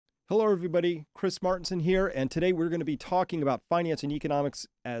Hello, everybody. Chris Martinson here, and today we're going to be talking about finance and economics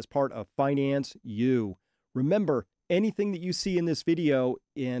as part of Finance U. Remember, anything that you see in this video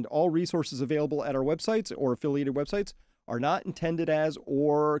and all resources available at our websites or affiliated websites are not intended as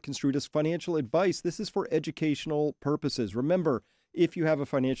or construed as financial advice. This is for educational purposes. Remember, if you have a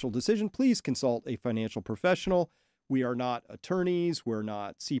financial decision, please consult a financial professional. We are not attorneys, we're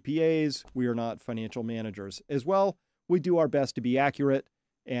not CPAs, we are not financial managers. As well, we do our best to be accurate,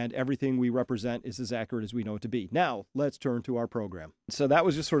 and everything we represent is as accurate as we know it to be. Now, let's turn to our program. So that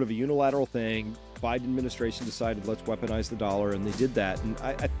was just sort of a unilateral thing. Biden administration decided let's weaponize the dollar, and they did that. And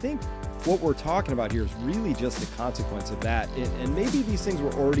I think what we're talking about here is really just a consequence of that. And maybe these things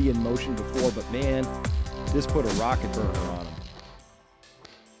were already in motion before, but man, this put a rocket burner on them.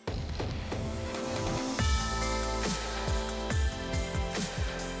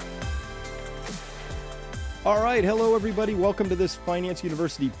 All right. Hello, everybody. Welcome to this Finance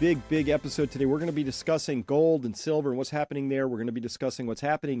University big episode today. We're going to be discussing gold and silver and what's happening there. We're going to be discussing what's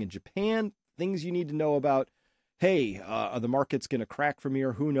happening in Japan, things you need to know about. Hey, are the markets going to crack from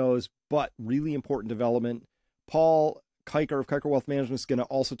here? Who knows? But really important development. Paul Kiker of Kiker Wealth Management is going to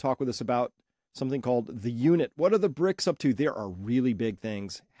also talk with us about something called the unit. What are the BRICS up to? There are really big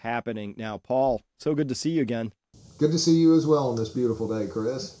things happening now. Paul, so good to see you again. Good to see you as well on this beautiful day,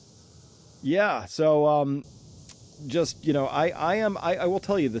 Chris. Yeah. So, just, you know, I will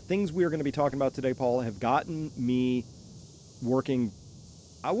tell you the things we are going to be talking about today, Paul, have gotten me working.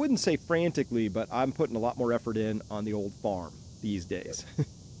 I wouldn't say frantically, but I'm putting a lot more effort in on the old farm these days.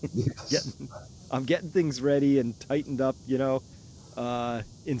 Yes. I'm getting things ready and tightened up, you know,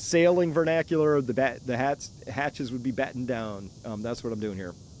 in sailing vernacular, the hatches would be battened down. That's what I'm doing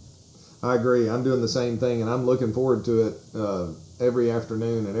here. I agree. I'm doing the same thing, and I'm looking forward to it every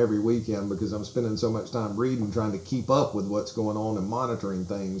afternoon and every weekend because I'm spending so much time reading, trying to keep up with what's going on and monitoring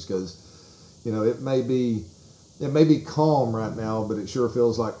things because, you know, it may be calm right now, but it sure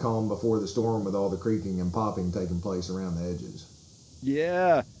feels like calm before the storm with all the creaking and popping taking place around the edges.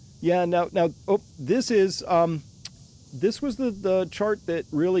 Yeah. Now, this was the chart that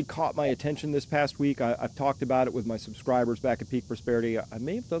really caught my attention this past week. I've talked about it with my subscribers back at Peak Prosperity. I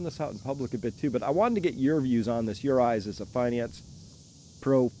may have done this out in public a bit too, but I wanted to get your views on this, your eyes as a finance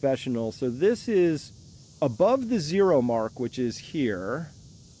professional. So this is above the zero mark, which is here.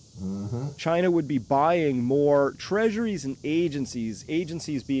 Mm-hmm. China would be buying more treasuries and agencies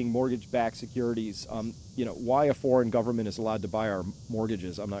being mortgage-backed securities. You know, why a foreign government is allowed to buy our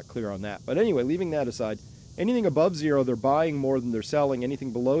mortgages, I'm not clear on that. But anyway, leaving that aside, anything above zero, they're buying more than they're selling.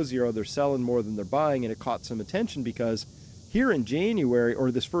 Anything below zero, they're selling more than they're buying. And it caught some attention because here in January,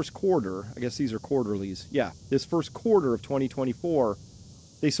 or this first quarter, I guess these are quarterlies. Yeah, this first quarter of 2024,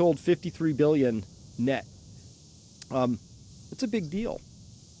 they sold 53 billion net. It's a big deal.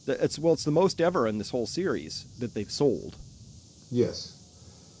 It's the most ever in this whole series that they've sold. Yes.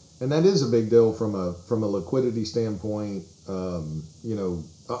 And that is a big deal from a liquidity standpoint. You know,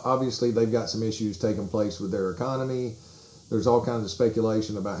 obviously they've got some issues taking place with their economy. There's all kinds of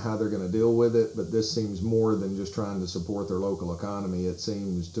speculation about how they're going to deal with it, but this seems more than just trying to support their local economy. It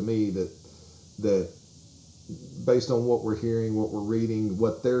seems to me that based on what we're hearing, what we're reading,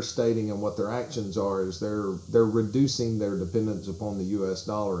 what they're stating and what their actions are, is they're reducing their dependence upon the U.S.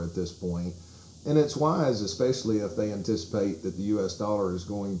 dollar at this point. And it's wise, especially if they anticipate that the U.S. dollar is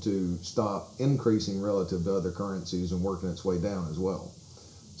going to stop increasing relative to other currencies and working its way down as well.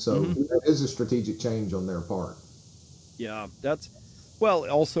 So That is a strategic change on their part. Yeah, well,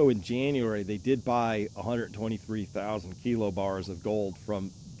 also in January, they did buy 123,000 kilobars of gold from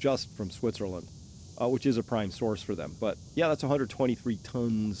Switzerland, which is a prime source for them. But yeah, that's 123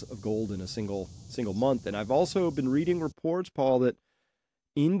 tons of gold in a single month. And I've also been reading reports, Paul, that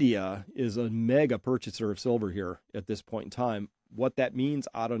India is a mega purchaser of silver here at this point in time. What that means,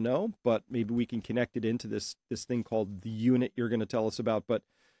 I don't know, but maybe we can connect it into this thing called the unit you're going to tell us about. But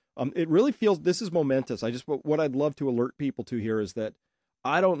it really feels this is momentous. What I'd love to alert people to here is that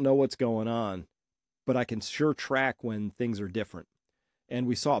I don't know what's going on, but I can sure track when things are different. And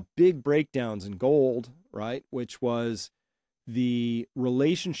we saw big breakdowns in gold, right, which was the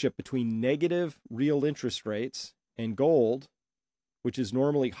relationship between negative real interest rates and gold, which is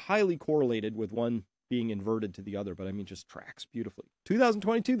normally highly correlated with one being inverted to the other, but I mean, just tracks beautifully.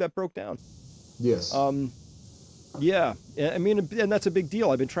 2022, that broke down. Yes. Yeah, I mean, and that's a big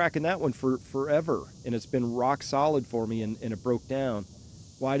deal. I've been tracking that one for forever, and it's been rock solid for me, and it broke down.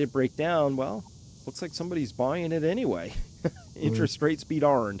 Why did it break down? Well, looks like somebody's buying it anyway. Interest rates be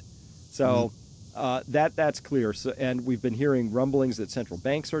darned. So that's clear. So, and we've been hearing rumblings that central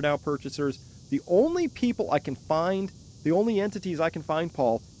banks are now purchasers. The only entities I can find,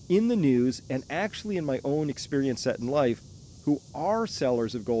 Paul, in the news and actually in my own experience set in life who are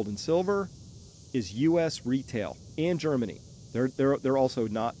sellers of gold and silver is U.S. retail and Germany. They're also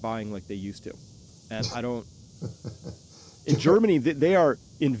not buying like they used to, and I don't. In Germany, they are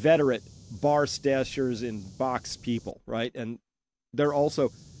inveterate bar stashers and box people, right? And they're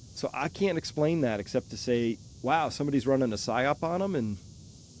also, so I can't explain that except to say, wow, somebody's running a psyop on them, and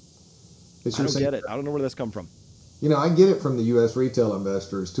I don't get it. I don't know where that's come from. You know, I get it from the U.S. retail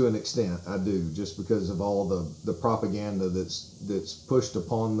investors to an extent. I do, just because of all the propaganda that's pushed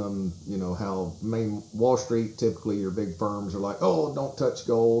upon them. You know, how Wall Street, typically your big firms are like, oh, don't touch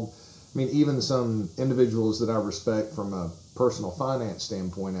gold. I mean, even some individuals that I respect from a personal finance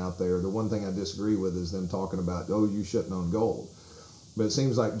standpoint out there, the one thing I disagree with is them talking about, oh, you shouldn't own gold. But it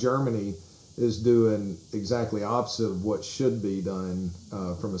seems like Germany is doing exactly opposite of what should be done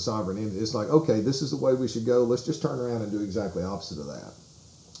from a sovereign entity. It's like, okay, this is the way we should go. Let's just turn around and do exactly opposite of that.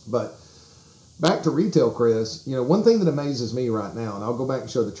 But back to retail, Chris, you know, one thing that amazes me right now, and I'll go back and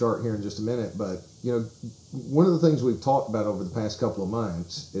show the chart here in just a minute, but, you know, one of the things we've talked about over the past couple of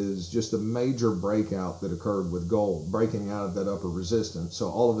months is just the major breakout that occurred with gold, breaking out of that upper resistance. So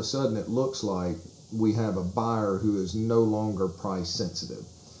all of a sudden it looks like we have a buyer who is no longer price sensitive.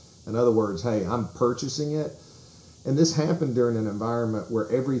 In other words, hey, I'm purchasing it. And this happened during an environment where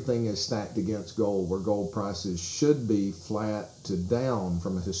everything is stacked against gold, where gold prices should be flat to down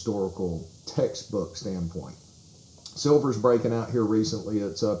from a historical textbook standpoint. Silver's breaking out here recently.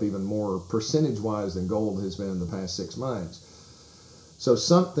 It's up even more percentage-wise than gold has been in the past 6 months. So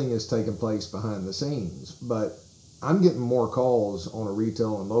something is taking place behind the scenes. But I'm getting more calls on a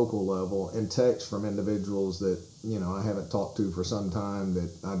retail and local level and texts from individuals that, you know, I haven't talked to for some time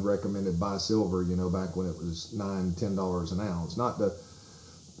that I'd recommended buy silver, you know, back when it was $9, $10 an ounce. Not to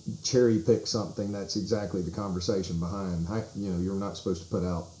cherry pick something, that's exactly the conversation behind. You know, you're not supposed to put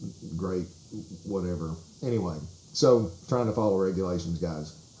out great whatever. Anyway, so trying to follow regulations,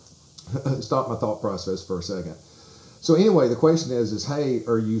 guys. Stop my thought process for a second. So anyway, the question is, hey,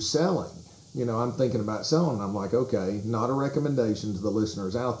 are you selling? You know, I'm thinking about selling. I'm like, okay, not a recommendation to the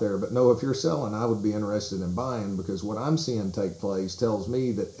listeners out there, but no, if you're selling, I would be interested in buying, because what I'm seeing take place tells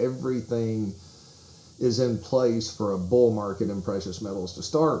me that everything is in place for a bull market in precious metals to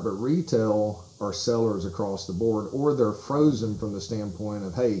start, but retail are sellers across the board, or they're frozen from the standpoint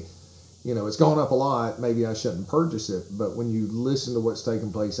of, hey, you know, it's gone up a lot, maybe I shouldn't purchase it. But when you listen to what's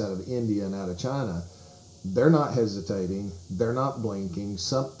taking place out of India and out of China, they're not hesitating. They're not blinking.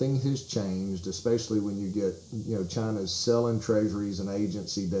 Something has changed, especially when you get, you know, China's selling treasuries and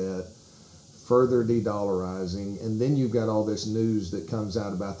agency debt, further de-dollarizing, and then you've got all this news that comes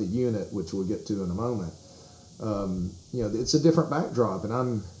out about the unit, which we'll get to in a moment. You know, it's a different backdrop,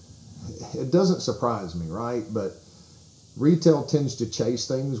 and it doesn't surprise me, right? But retail tends to chase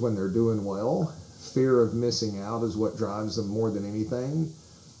things when they're doing well. Fear of missing out is what drives them more than anything.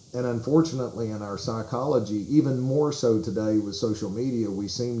 And unfortunately, in our psychology, even more so today with social media, we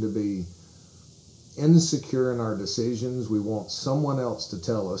seem to be insecure in our decisions. We want someone else to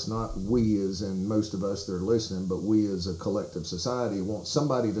tell us, not we as in most of us that are listening, but we as a collective society want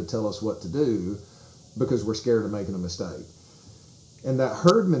somebody to tell us what to do because we're scared of making a mistake. And that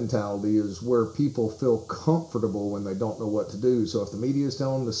herd mentality is where people feel comfortable when they don't know what to do. So if the media is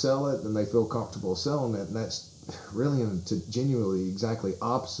telling them to sell it, then they feel comfortable selling it, and that's really and genuinely exactly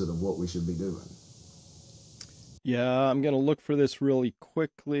opposite of what we should be doing. Yeah, I'm going to look for this really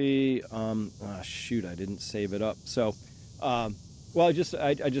quickly. Shoot, I didn't save it up. So, well, I just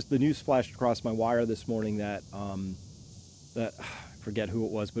the news flashed across my wire this morning that I forget who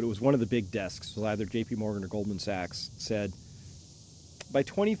it was, but it was one of the big desks, so either J.P. Morgan or Goldman Sachs, said by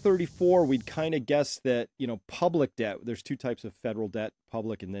 2034 we'd kind of guess that, you know, public debt, there's two types of federal debt,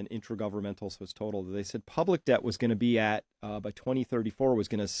 public and then intragovernmental, so it's total. They said public debt was going to be at by 2034 was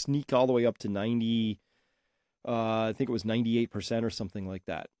going to sneak all the way up to 90. I think it was 98% or something like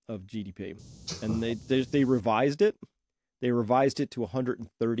that of GDP, and they revised it. They revised it to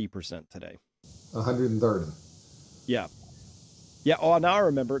 130% today. 130. Yeah. Yeah. Oh, now I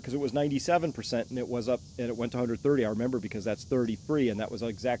remember, because it was 97% and it was up and it went to 130. I remember because that's 33, and that was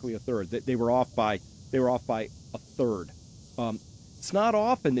exactly a third. They were off by a third. It's not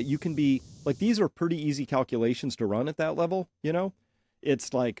often that you can be like, these are pretty easy calculations to run at that level. You know,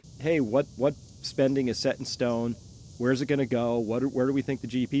 it's like, hey, what spending is set in stone? Where's it going to go? Where do we think the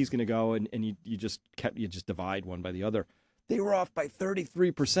GDP is going to go? And you just divide one by the other. They were off by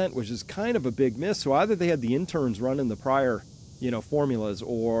 33%, which is kind of a big miss. So either they had the interns running the prior, you know, formulas,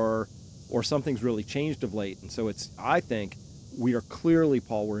 or something's really changed of late. And so I think we are clearly,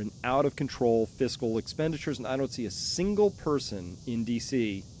 Paul, we're in out of control fiscal expenditures, and I don't see a single person in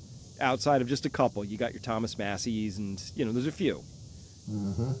DC outside of just a couple. You got your Thomas Masseys, and there's a few.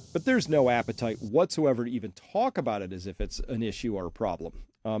 Hmm. But there's no appetite whatsoever to even talk about it as if it's an issue or a problem.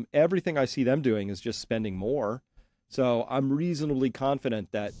 Everything I see them doing is just spending more. So I'm reasonably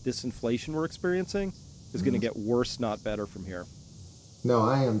confident that this inflation we're experiencing is going to get worse, not better from here. No,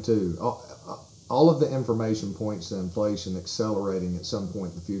 I am too. All of the information points to inflation accelerating at some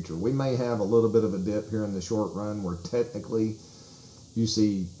point in the future. We may have a little bit of a dip here in the short run where technically you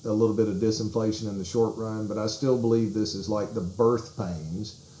see a little bit of disinflation in the short run, but I still believe this is like the birth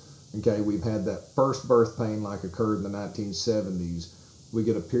pains. Okay, we've had that first birth pain like occurred in the 1970s. We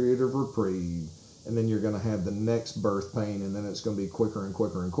get a period of reprieve, and then you're going to have the next birth pain, and then it's going to be quicker and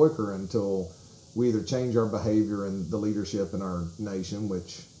quicker and quicker until we either change our behavior and the leadership in our nation,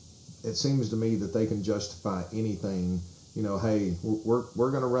 which it seems to me that they can justify anything. Hey,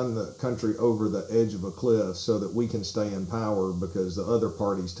 we're going to run the country over the edge of a cliff so that we can stay in power because the other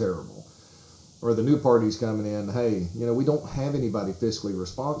party's terrible. Or the new party's coming in, hey, we don't have anybody fiscally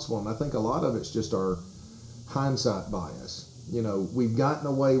responsible. And I think a lot of it's just our hindsight bias. We've gotten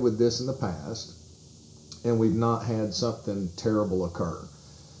away with this in the past, and we've not had something terrible occur.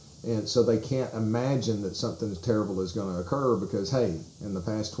 And so they can't imagine that something terrible is going to occur because, hey, in the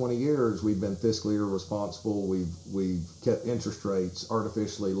past 20 years, we've been fiscally irresponsible. We've kept interest rates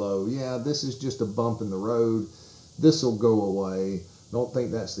artificially low. Yeah, this is just a bump in the road. This will go away. Don't think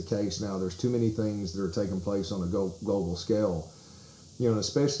that's the case now. There's too many things that are taking place on a global scale. And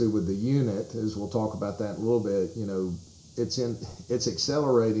especially with the unit, as we'll talk about that in a little bit, it's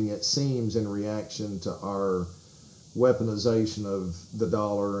accelerating, it seems, in reaction to our weaponization of the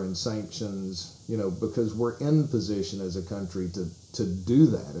dollar and sanctions, because we're in position as a country to do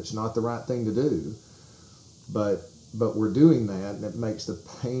that. It's not the right thing to do, but we're doing that, and it makes the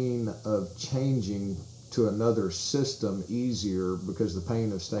pain of changing to another system easier because the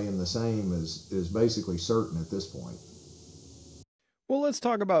pain of staying the same is basically certain at this point. Well, let's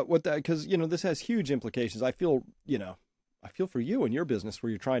talk about what that, because this has huge implications. I feel for you and your business where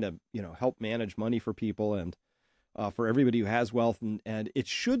you're trying to help manage money for people and for everybody who has wealth, and it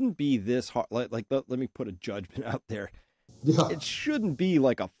shouldn't be this hard. Let me put a judgment out there. Yeah. It shouldn't be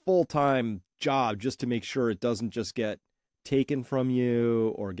like a full-time job just to make sure it doesn't just get taken from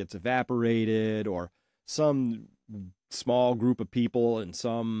you or gets evaporated, or some small group of people in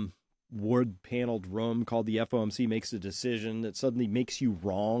some wood-paneled room called the FOMC makes a decision that suddenly makes you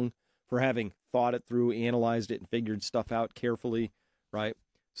wrong for having thought it through, analyzed it, and figured stuff out carefully, right?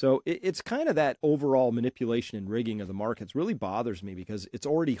 So it's kind of that overall manipulation and rigging of the markets really bothers me because it's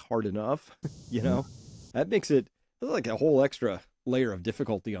already hard enough, That makes it like a whole extra layer of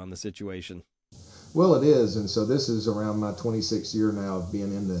difficulty on the situation. Well, it is, and so this is around my 26th year now of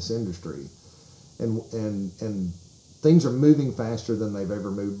being in this industry, and things are moving faster than they've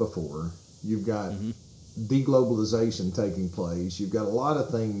ever moved before. You've got deglobalization taking place. You've got a lot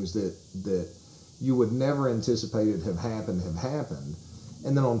of things that you would never anticipated have happened.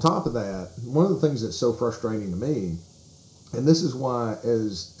 And then on top of that, one of the things that's so frustrating to me, and this is why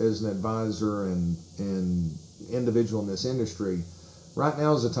as an advisor and individual in this industry, right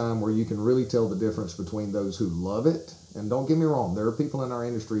now is a time where you can really tell the difference between those who love it. And don't get me wrong, there are people in our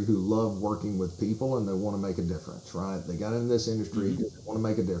industry who love working with people and they want to make a difference, right? They got in this industry because they want to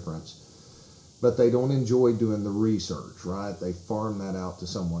make a difference, but they don't enjoy doing the research, right? They farm that out to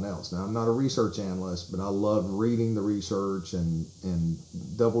someone else. Now, I'm not a research analyst, but I love reading the research and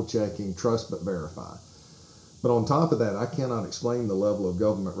double checking, trust but verify. But on top of that, I cannot explain the level of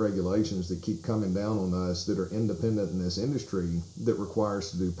government regulations that keep coming down on us that are independent in this industry that require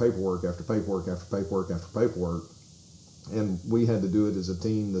us to do paperwork after paperwork after paperwork after paperwork. And we had to do it as a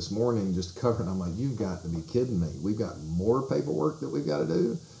team this morning just covering. I'm like, you've got to be kidding me. We've got more paperwork that we've got to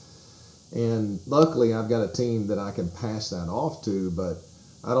do. And luckily, I've got a team that I can pass that off to, but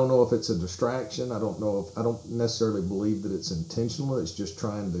I don't know if it's a distraction. I don't necessarily believe that it's intentional. It's just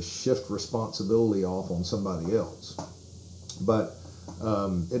trying to shift responsibility off on somebody else. But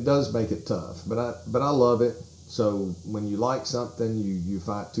it does make it tough. But I love it. So when you like something, you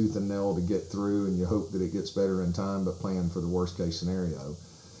fight tooth and nail to get through, and you hope that it gets better in time, but plan for the worst case scenario.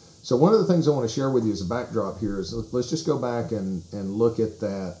 So one of the things I want to share with you as a backdrop here is let's just go back and look at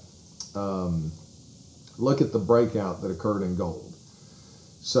that. Look at the breakout that occurred in gold.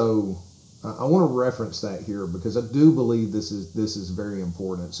 So I want to reference that here because I do believe this is very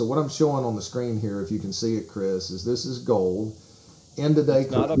important. So what I'm showing on the screen here, if you can see it, Chris, is this is gold. End of day.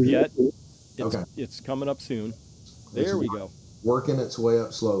 It's not up yet. Okay. It's coming up soon. There we go. Working its way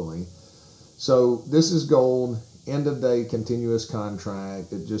up slowly. So this is gold. End of day continuous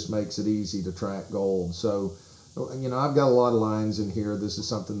contract. It just makes it easy to track gold. So I've got a lot of lines in here. This is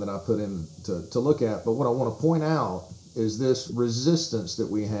something that I put in to look at. But what I want to point out is this resistance that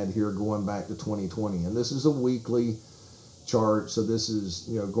we had here going back to 2020. And this is a weekly chart. So this is,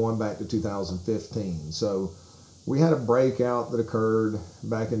 going back to 2015. So we had a breakout that occurred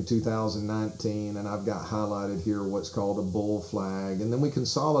back in 2019. And I've got highlighted here what's called a bull flag. And then we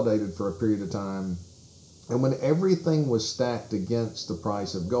consolidated for a period of time. And when everything was stacked against the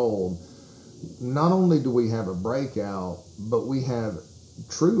price of gold, not only do we have a breakout, but we have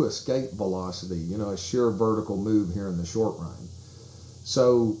true escape velocity, a sheer vertical move here in the short run.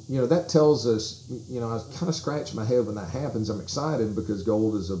 So, that tells us, I kind of scratch my head when that happens. I'm excited because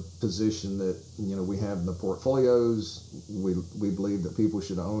gold is a position that, we have in the portfolios. We believe that people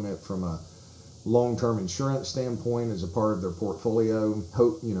should own it from a long-term insurance standpoint as a part of their portfolio,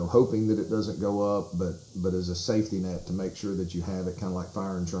 hoping that it doesn't go up, but as a safety net to make sure that you have it, kind of like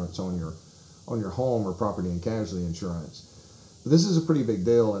fire insurance on your home or property and casualty insurance. But this is a pretty big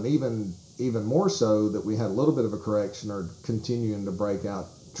deal, and even more so that we had a little bit of a correction or continuing to break out,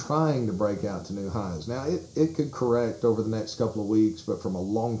 trying to break out to new highs. Now, it could correct over the next couple of weeks, but from a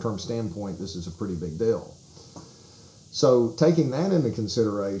long-term standpoint, this is a pretty big deal. So taking that into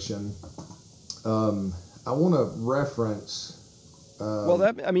consideration, I want to reference...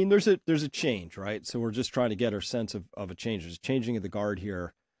 there's a change, right? So we're just trying to get our sense of a change. There's a changing of the guard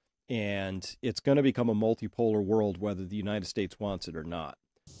here. And it's going to become a multipolar world, whether the United States wants it or not.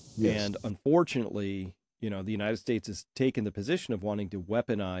 Yes. And unfortunately, the United States has taken the position of wanting to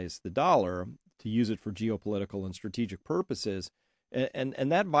weaponize the dollar to use it for geopolitical and strategic purposes.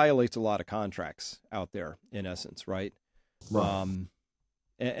 And that violates a lot of contracts out there, in essence, right? Right.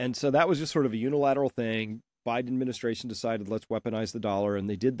 And so that was just sort of a unilateral thing. Biden administration decided, let's weaponize the dollar, and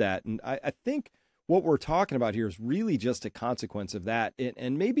they did that. And I think what we're talking about here is really just a consequence of that.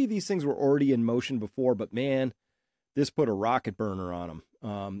 And maybe these things were already in motion before, but man, this put a rocket burner on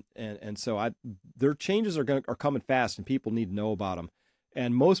them. And so their changes are coming fast, and people need to know about them.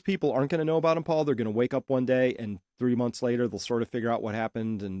 And most people aren't going to know about them, Paul. They're going to wake up one day, and 3 months later, they'll sort of figure out what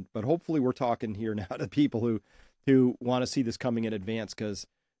happened. But hopefully we're talking here now to people who want to see this coming in advance, because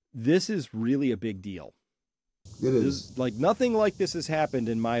this is really a big deal. It is. Like nothing like this has happened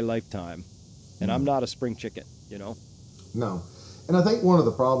in my lifetime. And I'm not a spring chicken, No. And I think one of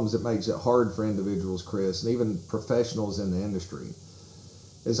the problems that makes it hard for individuals, Chris, and even professionals in the industry,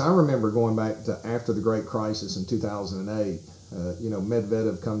 is I remember going back to after the Great Crisis in 2008,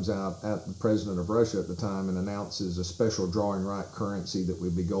 Medvedev comes out at the president of Russia at the time and announces a special drawing right currency that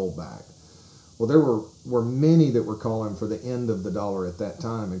would be gold backed. Well, there were many that were calling for the end of the dollar at that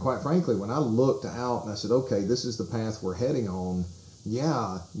time. And quite frankly, when I looked out and I said, okay, this is the path we're heading on,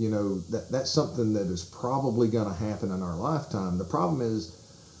 yeah, that's something that is probably going to happen in our lifetime. The problem is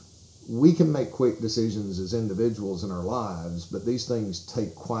we can make quick decisions as individuals in our lives, but these things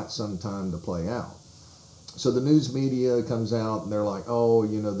take quite some time to play out. So the news media comes out and they're like, oh,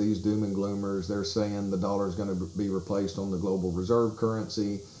 these doom and gloomers, they're saying the dollar is going to be replaced on the global reserve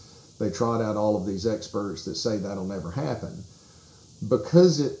currency. They trot out all of these experts that say that'll never happen.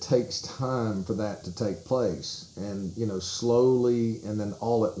 Because it takes time for that to take place, and slowly and then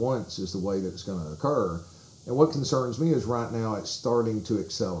all at once is the way that it's going to occur. And what concerns me is right now it's starting to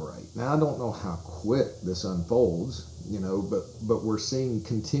accelerate. Now I don't know how quick this unfolds, but we're seeing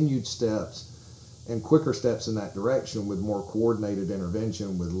continued steps and quicker steps in that direction with more coordinated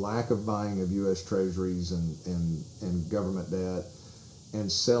intervention, with lack of buying of U.S. treasuries and government debt,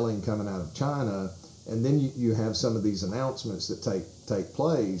 and selling coming out of China. And then you have some of these announcements that take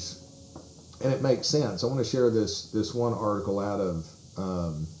place, and it makes sense. I want to share this one article out of,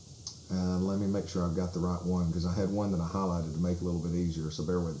 let me make sure I've got the right one, because I had one that I highlighted to make it a little bit easier, so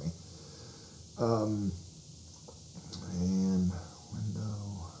bear with me. And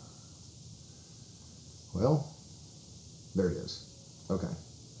window, well, there it is. Okay.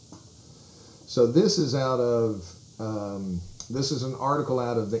 So this is out of... this is an article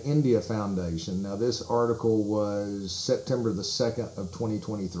out of the India Foundation. Now, this article was September the 2nd of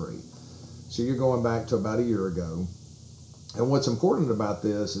 2023. So you're going back to about a year ago. And what's important about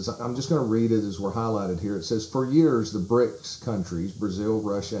this is, I'm just going to read it as we're highlighted here. It says, for years, the BRICS countries, Brazil,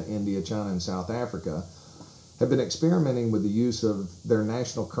 Russia, India, China, and South Africa, have been experimenting with the use of their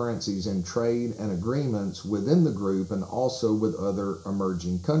national currencies in trade and agreements within the group and also with other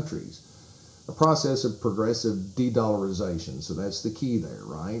emerging countries. A process of progressive de-dollarization, so that's the key there,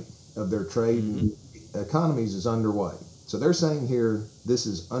 right, of their trade economies is underway. So they're saying here this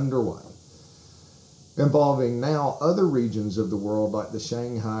is underway, involving now other regions of the world like the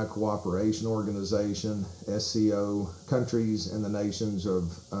Shanghai Cooperation Organization, SCO, countries and the nations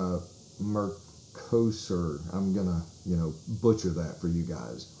of Kosar. I'm gonna, butcher that for you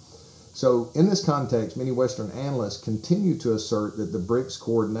guys. So in this context, many Western analysts continue to assert that the BRICS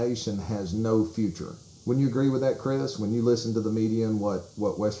coordination has no future. Wouldn't you agree with that, Chris? When you listen to the media and what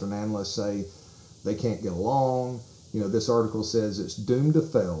Western analysts say, they can't get along. This article says it's doomed to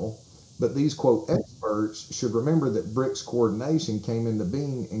fail. But these, quote, experts should remember that BRICS coordination came into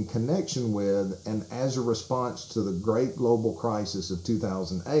being in connection with and as a response to the great global crisis of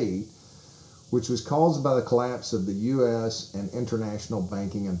 2008, which was caused by the collapse of the U.S. and international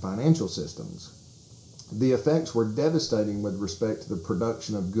banking and financial systems. The effects were devastating with respect to the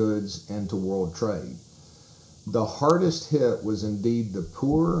production of goods and to world trade. The hardest hit was indeed the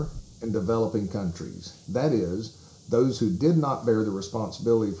poor and developing countries. That is, those who did not bear the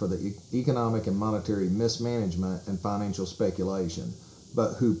responsibility for the economic and monetary mismanagement and financial speculation,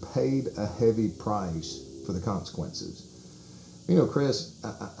 but who paid a heavy price for the consequences. Chris,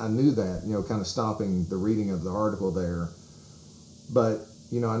 I knew that, kind of stopping the reading of the article there, but,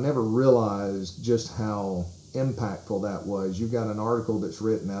 I never realized just how impactful that was. You've got an article that's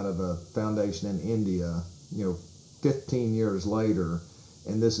written out of a foundation in India, 15 years later,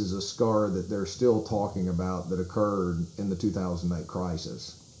 and this is a scar that they're still talking about that occurred in the 2008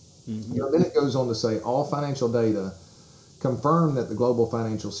 crisis. Mm-hmm. Then it goes on to say all financial data confirm that the global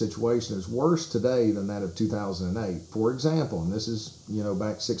financial situation is worse today than that of 2008. For example, and this is,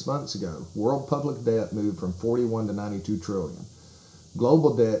 back 6 months ago, world public debt moved from 41 to 92 trillion.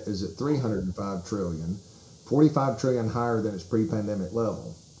 Global debt is at 305 trillion, 45 trillion higher than its pre-pandemic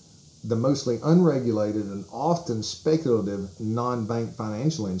level. The mostly unregulated and often speculative non-bank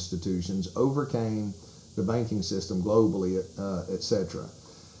financial institutions overcame the banking system globally, etc.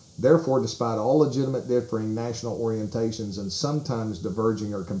 Therefore, despite all legitimate differing national orientations and sometimes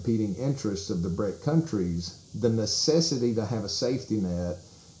diverging or competing interests of the BRIC countries, the necessity to have a safety net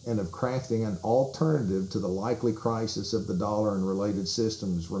and of crafting an alternative to the likely crisis of the dollar and related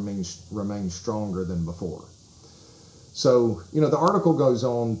systems remains stronger than before. So, the article goes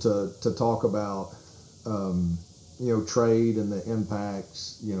on to talk about, trade and the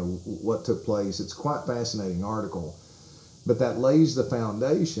impacts, what took place. It's quite a fascinating article. But that lays the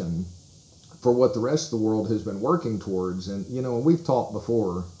foundation for what the rest of the world has been working towards. And, we've talked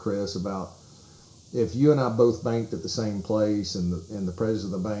before, Chris, about if you and I both banked at the same place and the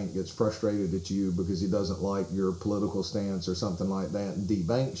president of the bank gets frustrated at you because he doesn't like your political stance or something like that and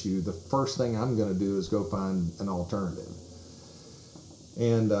debanks you, the first thing I'm going to do is go find an alternative.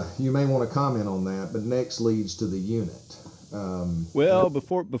 And you may want to comment on that, but next leads to the unit.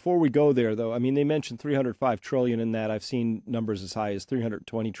 Before we go there, though, I mean, they mentioned 305 trillion in that. I've seen numbers as high as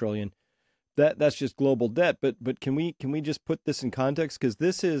 320 trillion. That's just global debt. But can we just put this in context? Because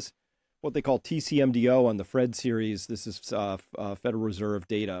this is what they call TCMDO on the Fred series. This is Federal Reserve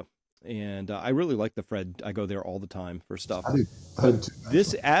data, and I really like the Fred. I go there all the time for stuff. I do too.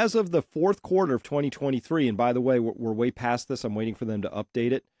 This, as of the fourth quarter of 2023, and by the way, we're way past this. I'm waiting for them to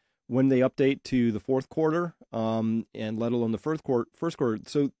update it. When they update to the fourth quarter, and let alone the first quarter.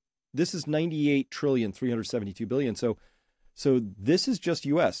 So this is 98 trillion, 372 billion. So this is just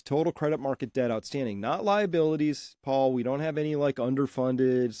U.S. total credit market debt outstanding, not liabilities, Paul. We don't have any like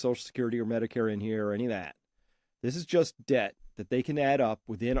underfunded Social Security or Medicare in here or any of that. This is just debt that they can add up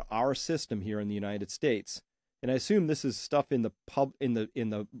within our system here in the United States. And I assume this is stuff in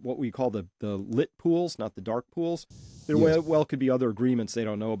the what we call the lit pools, not the dark pools. There well could be other agreements they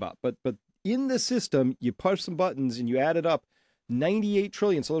don't know about. But in the system, you push some buttons and you add it up, 98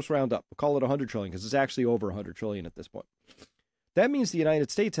 trillion. So let's round up. We'll call it 100 trillion because it's actually over 100 trillion at this point. That means the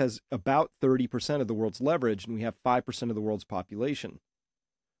United States has about 30% of the world's leverage, and we have 5% of the world's population.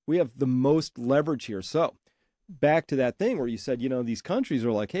 We have the most leverage here. So back to that thing where you said, these countries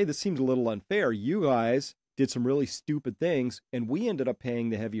are like, hey, this seems a little unfair. You guys did some really stupid things, and we ended up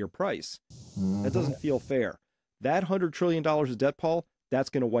paying the heavier price. Mm-hmm. That doesn't feel fair. That $100 trillion of debt, Paul, that's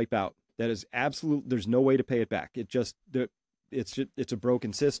going to wipe out. That is absolute. There's no way to pay it back. It's a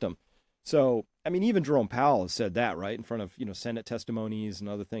broken system. So, I mean, even Jerome Powell has said that, right, in front of, Senate testimonies and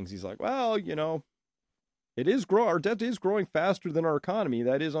other things. He's like, well, our debt is growing faster than our economy.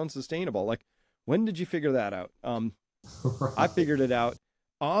 That is unsustainable. Like, when did you figure that out? Right. I figured it out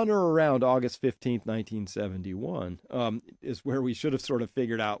on or around August 15th, 1971, is where we should have sort of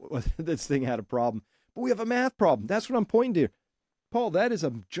figured out whether this thing had a problem. But we have a math problem. That's what I'm pointing to. Paul, that is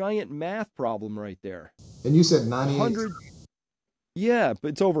a giant math problem right there. And you said 98. 100. Yeah, but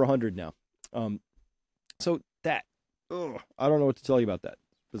it's over 100 now. So that, I don't know what to tell you about that.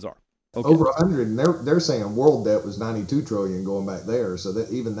 Bizarre. Okay. Over 100, and they're saying world debt was 92 trillion going back there. So that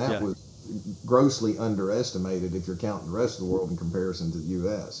that was grossly underestimated if you're counting the rest of the world in comparison to the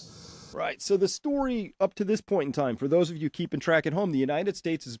U.S. Right. So the story up to this point in time, for those of you keeping track at home, the United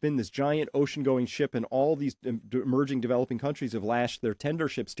States has been this giant ocean-going ship, and all these emerging developing countries have lashed their tender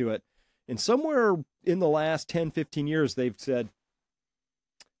ships to it. And somewhere in the last 10, 15 years, they've said,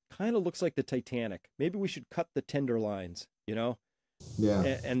 kind of looks like the Titanic. Maybe we should cut the tender lines, you know?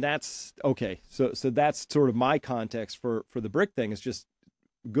 Yeah. And that's okay. So that's sort of my context for the BRIC thing. Is just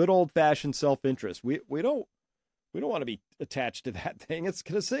good old-fashioned self-interest. We don't want to be attached to that thing. It's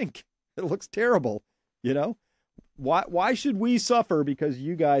going to sink. It looks terrible, you know? Why should we suffer because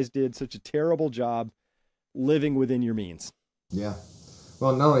you guys did such a terrible job living within your means? Yeah.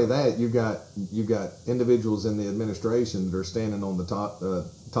 Well, not only that, you've got individuals in the administration that are standing on the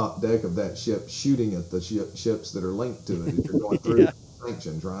top deck of that ship, shooting at the ships that are linked to it as you're going through Yeah.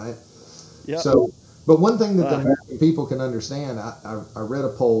 sanctions, right? Yeah. So, but one thing that the American people can understand, I read a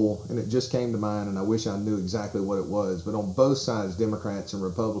poll and it just came to mind, and I wish I knew exactly what it was. But on both sides, Democrats and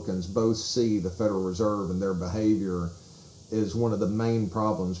Republicans both see the Federal Reserve and their behavior is one of the main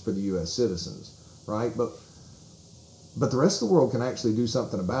problems for the U.S. citizens, right? But the rest of the world can actually do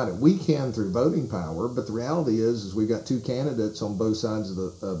something about it. We can through voting power, but the reality is we've got two candidates on both sides of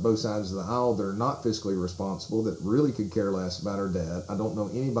the aisle that are not fiscally responsible, that really could care less about our debt. I don't know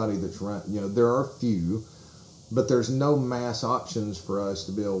anybody that's run. You know, there are a few, but there's no mass options for us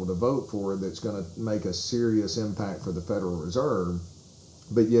to be able to vote for that's going to make a serious impact for the Federal Reserve.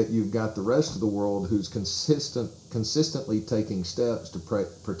 But yet you've got the rest of the world who's consistently taking steps to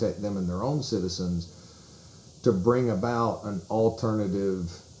protect them and their own citizens, to bring about an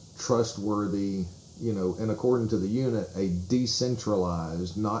alternative, trustworthy, you know, and according to the unit, a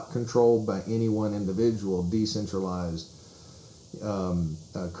decentralized, not controlled by any one individual, decentralized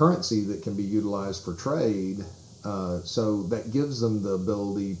currency that can be utilized for trade. So that gives them the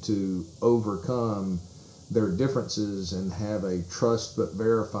ability to overcome their differences and have a trust but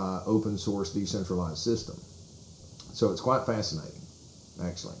verify open source decentralized system. So it's quite fascinating,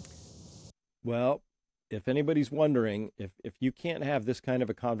 actually. Well, if anybody's wondering, if you can't have this kind of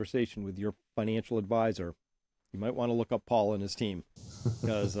a conversation with your financial advisor, you might want to look up Paul and his team,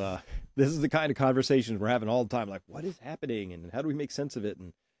 because this is the kind of conversations we're having all the time. Like, what is happening, and how do we make sense of it,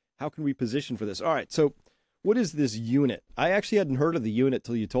 and how can we position for this? All right, so what is this unit? I actually hadn't heard of the unit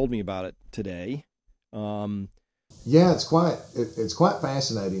till you told me about it today. Yeah, it's quite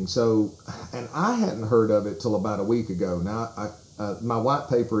fascinating. So, and I hadn't heard of it till about a week ago. Now, my white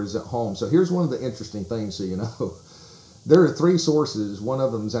paper is at home. So here's one of the interesting things, so you know. There are three sources. One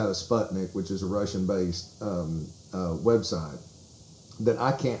of them is out of Sputnik, which is a Russian-based website that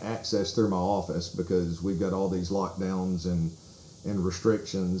I can't access through my office because we've got all these lockdowns and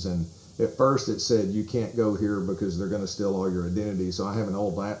restrictions. And at first it said you can't go here because they're going to steal all your identity. So I have an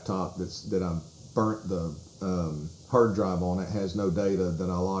old laptop that I burnt the hard drive on. It has no data that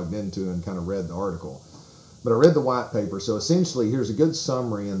I logged into and kind of read the article. But I read the white paper. So essentially, here's a good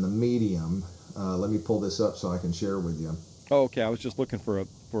summary in the Medium. Let me pull this up so I can share with you. Oh, okay. I was just looking for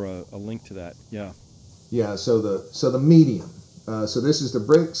a link to that. Yeah. Yeah. So the Medium. So this is the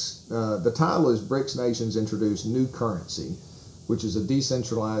BRICS. The title is BRICS Nations Introduce New Currency, which is a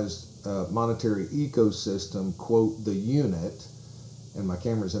decentralized monetary ecosystem, quote, the unit, and my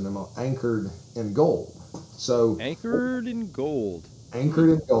camera's in them, anchored in gold. So Anchored in gold. Anchored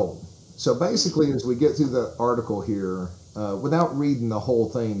in gold. So basically, as we get through the article here, without reading the whole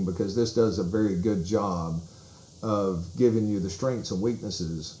thing, because this does a very good job of giving you the strengths and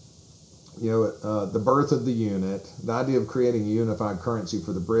weaknesses, you know, the birth of the unit, the idea of creating a unified currency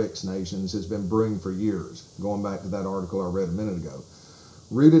for the BRICS nations has been brewing for years, going back to that article I read a minute ago.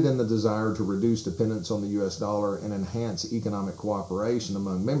 Rooted in the desire to reduce dependence on the U.S. dollar and enhance economic cooperation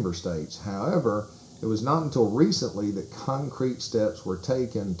among member states. However, it was not until recently that concrete steps were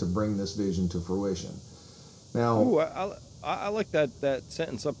taken to bring this vision to fruition. Now, ooh, I like that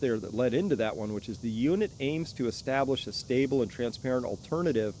sentence up there that led into that one, which is the unit aims to establish a stable and transparent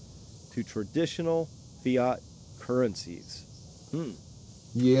alternative to traditional fiat currencies.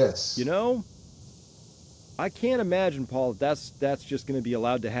 Yes. You know, I can't imagine, Paul, that's just going to be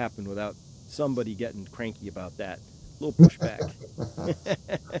allowed to happen without somebody getting cranky about that. A little pushback.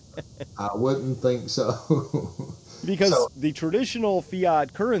 I wouldn't think so. Because the traditional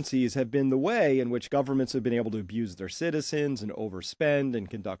fiat currencies have been the way in which governments have been able to abuse their citizens and overspend and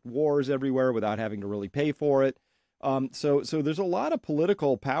conduct wars everywhere without having to really pay for it. So there's a lot of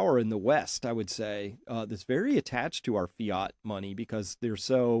political power in the West, I would say, that's very attached to our fiat money because they're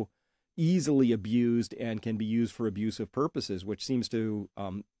so easily abused and can be used for abusive purposes, which seems to,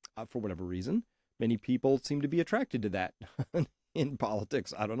 for whatever reason, many people seem to be attracted to that in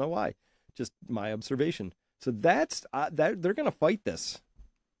politics. I don't know why. Just my observation. So that's they're going to fight this.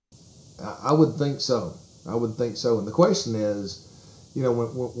 I would think so. I would think so. And the question is, you know,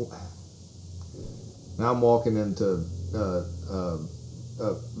 now I'm walking into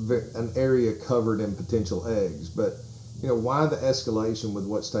an area covered in potential eggs, but you know, why the escalation with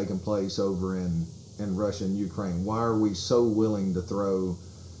what's taking place over in Russia and Ukraine? Why are we so willing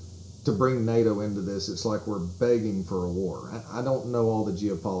to bring NATO into this? It's like we're begging for a war. I don't know all the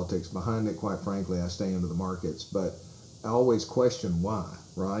geopolitics behind it, quite frankly. I stay into the markets, but I always question why,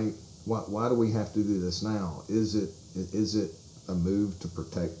 right? Why do we have to do this now? Is it a move to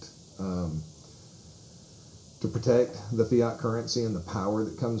protect the fiat currency and the power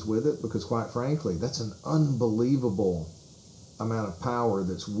that comes with it? Because quite frankly, that's an unbelievable amount of power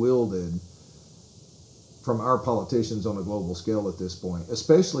that's wielded from our politicians on a global scale at this point,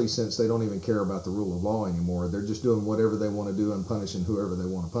 especially since they don't even care about the rule of law anymore. They're just doing whatever they want to do and punishing whoever they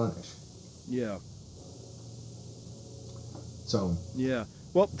want to punish. Yeah. So. Yeah.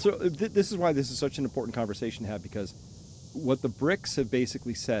 Well, so this is why this is such an important conversation to have, because what the BRICS have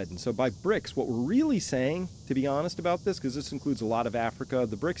basically said, and so by BRICS, what we're really saying, to be honest about this, because this includes a lot of Africa,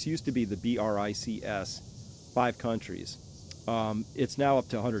 the BRICS used to be the BRICS, 5 countries. It's now up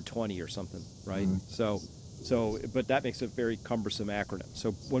to 120 or something, right? Mm-hmm. But that makes it a very cumbersome acronym.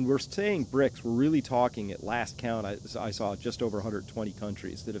 So when we're saying BRICS, we're really talking, at last count, I saw just over 120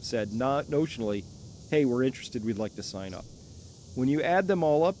 countries that have said, not notionally, hey, we're interested, we'd like to sign up. When you add them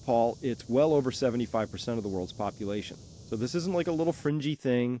all up, Paul, it's well over 75% of the world's population. So this isn't like a little fringy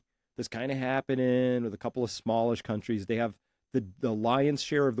thing that's kind of happening with a couple of smallish countries. They have the lion's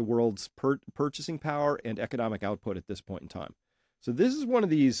share of the world's purchasing power and economic output at this point in time. So this is one of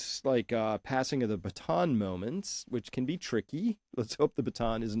these like passing of the baton moments, which can be tricky. Let's hope the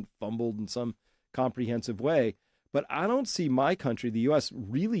baton isn't fumbled in some comprehensive way. But I don't see my country, the U.S.,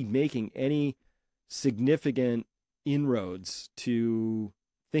 really making any significant inroads to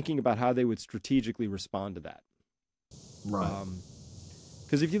thinking about how they would strategically respond to that. Right.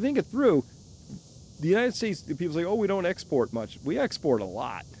 Because if you think it through, the United States, people say, oh, we don't export much. We export a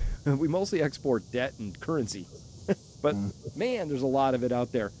lot. We mostly export debt and currency. But man, there's a lot of it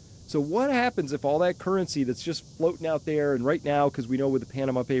out there. So what happens if all that currency that's just floating out there, and right now, because we know with the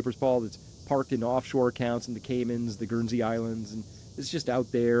Panama Papers, Paul, that's parked in offshore accounts in the Caymans, the Guernsey Islands, and it's just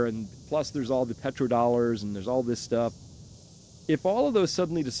out there, and plus there's all the petrodollars and there's all this stuff. If all of those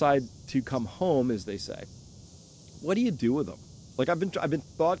suddenly decide to come home, as they say, what do you do with them? Like I've been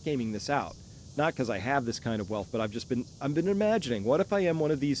thought gaming this out, not because I have this kind of wealth, but I've been imagining, what if I am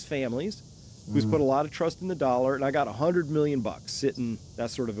one of these families who's put a lot of trust in the dollar, and I got $100 million sitting,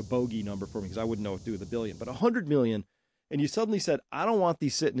 that's sort of a bogey number for me because I wouldn't know what to do with $1 billion, but $100 million, and you suddenly said, I don't want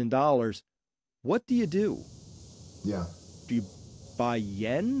these sitting in dollars. What do you do? Yeah. Do you buy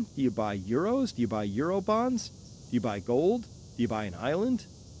yen? Do you buy euros? Do you buy euro bonds? Do you buy gold? Do you buy an island?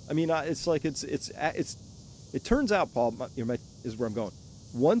 I mean, it's like it turns out, Paul, is where I'm going.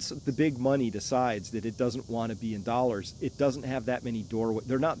 Once the big money decides that it doesn't want to be in dollars, it doesn't have that many doorways.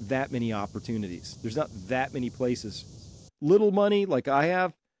 There are not that many opportunities. There's not that many places. Little money, like I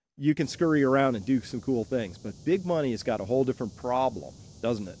have, you can scurry around and do some cool things. But big money has got a whole different problem,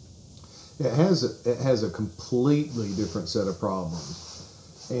 doesn't it? It has a completely different set of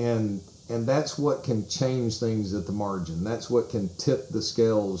problems. And that's what can change things at the margin. That's what can tip the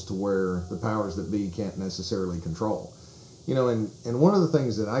scales to where the powers that be can't necessarily control. You know, and one of the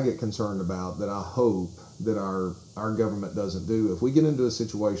things that I get concerned about, that I hope that our government doesn't do, if we get into a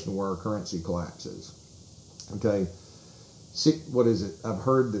situation where our currency collapses, okay, what is it? I've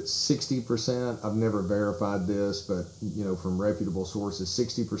heard that 60%, I've never verified this, but, you know, from reputable sources,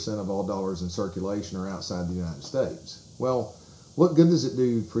 60% of all dollars in circulation are outside the United States. Well, what good does it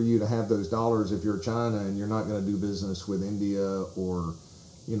do for you to have those dollars if you're China and you're not going to do business with India or,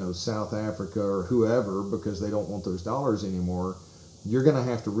 you know, South Africa or whoever because they don't want those dollars anymore? You're going to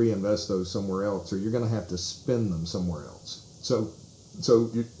have to reinvest those somewhere else, or you're going to have to spend them somewhere else. So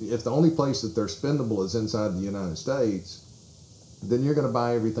if the only place that they're spendable is inside the United States, then you're going to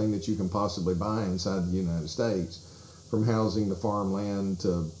buy everything that you can possibly buy inside the United States, from housing to farmland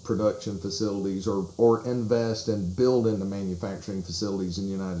to production facilities, or invest and build into manufacturing facilities in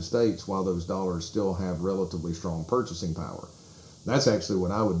the United States while those dollars still have relatively strong purchasing power. That's actually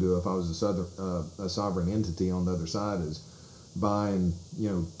what I would do if I was a sovereign entity on the other side, is buy and, you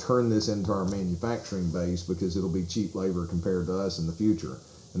know, turn this into our manufacturing base, because it'll be cheap labor compared to us in the future.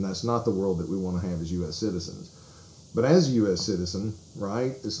 And that's not the world that we want to have as U.S. citizens. But as a U.S. citizen,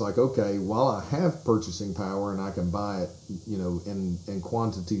 right, it's like, okay, while I have purchasing power and I can buy it, you know, in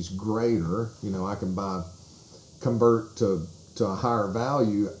quantities greater, you know, I can convert to a higher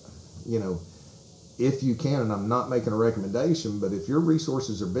value, you know, if you can, and I'm not making a recommendation, but if your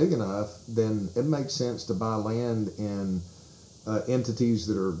resources are big enough, then it makes sense to buy land in entities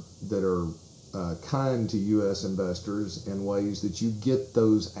that are kind to U.S. investors in ways that you get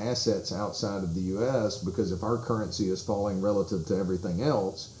those assets outside of the U.S. Because if our currency is falling relative to everything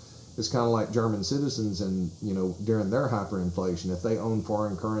else, it's kind of like German citizens, and during their hyperinflation, if they own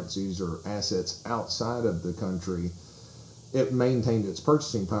foreign currencies or assets outside of the country, it maintained its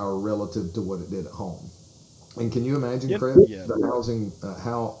purchasing power relative to what it did at home. And can you imagine, Chris, the housing,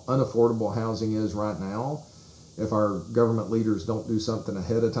 how unaffordable housing is right now? If our government leaders don't do something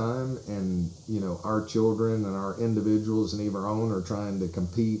ahead of time, and our children and our individuals and even our own are trying to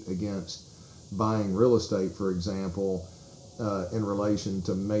compete against buying real estate, for example, in relation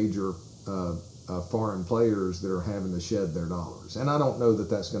to major foreign players that are having to shed their dollars. And I don't know that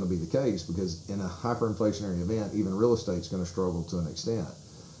that's going to be the case, because in a hyperinflationary event, even real estate's going to struggle to an extent.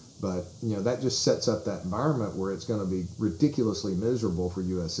 But that just sets up that environment where it's going to be ridiculously miserable for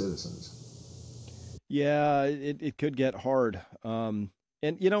U.S. citizens. Yeah, it could get hard. And,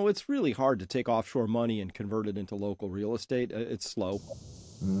 it's really hard to take offshore money and convert it into local real estate. It's slow.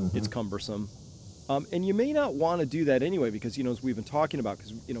 Mm-hmm. It's cumbersome. And you may not want to do that anyway, because, as we've been talking about,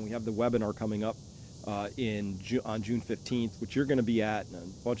 because, we have the webinar coming up on June 15th, which you're going to be at, and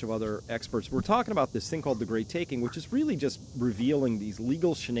a bunch of other experts. We're talking about this thing called the Great Taking, which is really just revealing these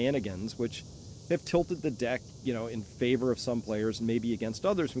legal shenanigans, which have tilted the deck, in favor of some players and maybe against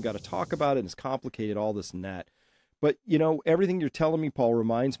others. We've got to talk about it, and it's complicated, all this and that. But, everything you're telling me, Paul,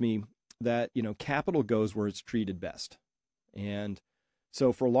 reminds me that, capital goes where it's treated best. And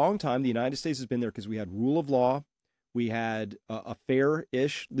so for a long time, the United States has been there because we had rule of law. We had a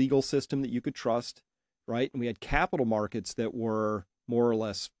fair-ish legal system that you could trust, right? And we had capital markets that were more or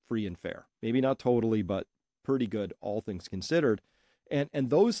less free and fair. Maybe not totally, but pretty good, all things considered. And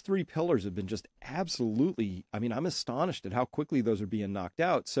those three pillars have been just absolutely, I'm astonished at how quickly those are being knocked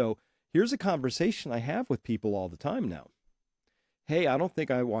out. So here's a conversation I have with people all the time now. Hey, I don't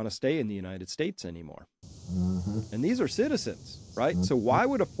think I want to stay in the United States anymore. Mm-hmm. And these are citizens, right? Mm-hmm. So why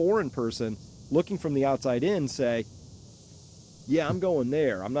would a foreign person looking from the outside in say, yeah, I'm going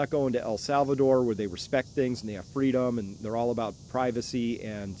there. I'm not going to El Salvador, where they respect things and they have freedom and they're all about privacy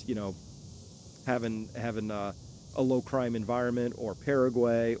and, having a low crime environment, or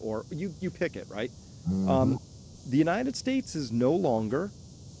Paraguay, or you pick it, right? Mm-hmm. The United States is no longer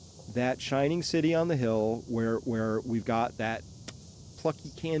that shining city on the hill where we've got that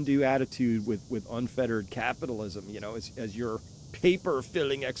plucky can-do attitude with unfettered capitalism, as your paper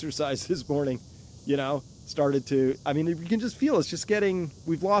filling exercise this morning, started to, you can just feel it's just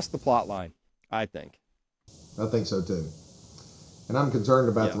we've lost the plot line, I think. I think so too. And I'm concerned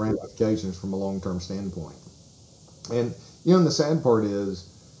about the ramifications from a long-term standpoint. And, and the sad part is,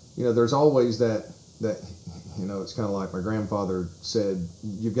 there's always that, it's kind of like my grandfather said,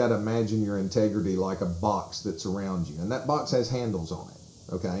 you've got to imagine your integrity like a box that's around you. And that box has handles on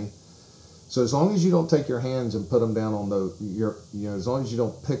it, okay? So as long as you don't take your hands and put them down on as long as you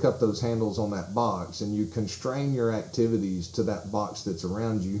don't pick up those handles on that box and you constrain your activities to that box that's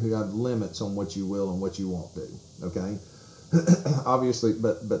around you, you have limits on what you will and what you won't do, okay? Obviously,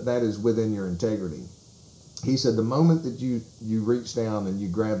 but that is within your integrity. He said the moment that you reach down and you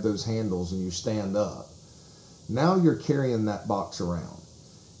grab those handles and you stand up, now you're carrying that box around.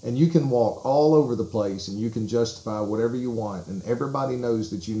 And you can walk all over the place and you can justify whatever you want, and everybody knows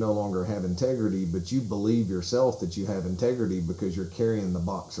that you no longer have integrity, but you believe yourself that you have integrity because you're carrying the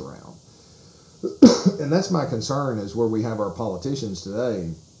box around. And that's my concern, is where we have our politicians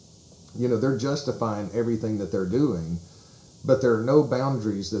today. They're justifying everything that they're doing, but there are no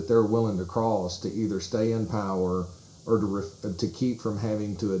boundaries that they're willing to cross to either stay in power or to keep from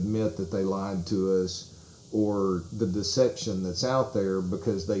having to admit that they lied to us, or the deception that's out there,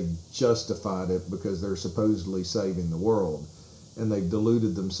 because they justified it because they're supposedly saving the world. And they've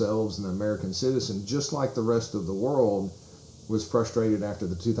deluded themselves and the American citizen, just like the rest of the world was frustrated after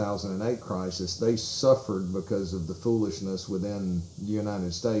the 2008 crisis. They suffered because of the foolishness within the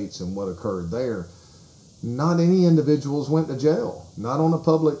United States and what occurred there. Not any individuals went to jail, not on a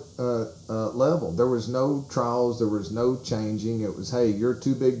public level. There was no trials, there was no changing. It was, hey, you're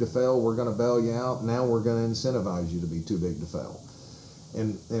too big to fail, we're going to bail you out. Now we're going to incentivize you to be too big to fail.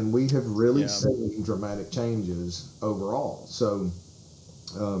 And we have really seen dramatic changes overall. So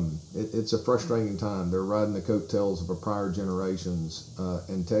it's a frustrating time. They're riding the coattails of a prior generation's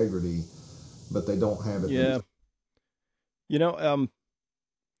integrity, but they don't have it. Yeah. I'm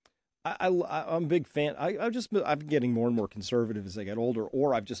a big fan. I've been getting more and more conservative as I get older,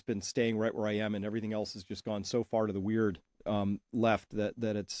 or I've just been staying right where I am, and everything else has just gone so far to the weird left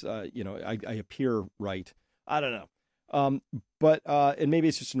that it's I appear right. I don't know. But and maybe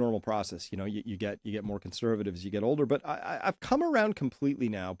it's just a normal process. You get more conservative as you get older. But I've come around completely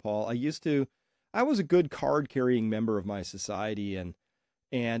now, Paul. I was a good card carrying member of my society,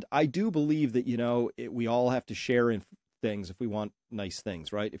 and I do believe that we all have to share in things if we want nice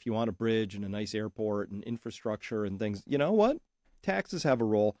things, right? If you want a bridge and a nice airport and infrastructure and things, you know what? Taxes have a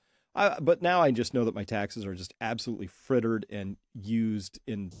role. But now I just know that my taxes are just absolutely frittered and used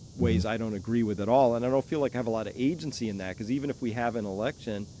in ways I don't agree with at all. And I don't feel like I have a lot of agency in that, because even if we have an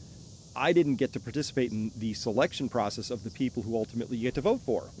election, I didn't get to participate in the selection process of the people who ultimately you get to vote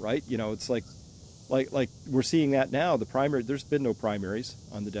for, right? It's like we're seeing that now. The primary, there's been no primaries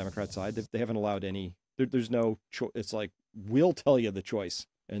on the Democrat side. They haven't allowed any. There's no choice. It's like, we'll tell you the choice,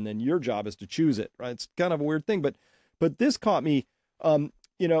 and then your job is to choose it, right? It's kind of a weird thing, but this caught me.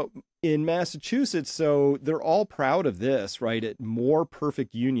 In Massachusetts, so they're all proud of this, right? At more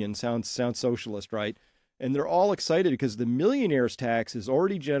perfect union sounds socialist, right? And they're all excited because the millionaires tax has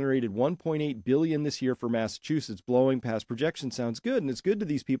already generated 1.8 billion this year for Massachusetts, blowing past projections. Sounds good, and it's good to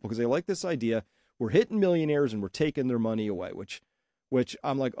these people because they like this idea. We're hitting millionaires and we're taking their money away, which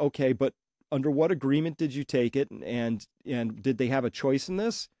I'm like, okay, but under what agreement did you take it, and did they have a choice in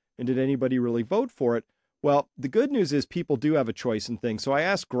this, and did anybody really vote for it? Well, the good news is people do have a choice in things. So I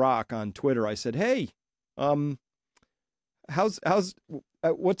asked Grok on Twitter. I said, "Hey, what's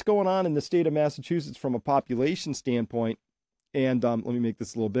going on in the state of Massachusetts from a population standpoint?" And let me make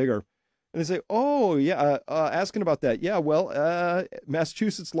this a little bigger. And they say, "Oh yeah, asking about that. Yeah, well,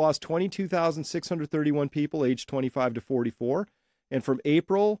 Massachusetts lost 22,631 people aged 25 to 44, and from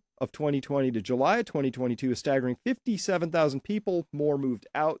April of 2020 to July of 2022, a staggering 57,000 people more moved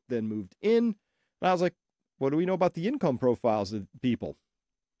out than moved in." And I was like, what do we know about the income profiles of people?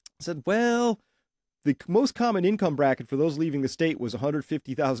 I said, well, the most common income bracket for those leaving the state was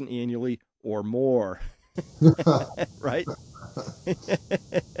 150,000 annually or more. Right?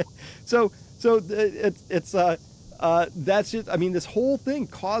 so it's that's just, I mean, this whole thing,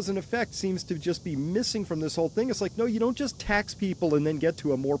 cause and effect, seems to just be missing from this whole thing. It's like, no, you don't just tax people and then get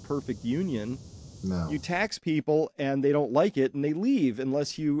to a more perfect union. No. You tax people and they don't like it and they leave,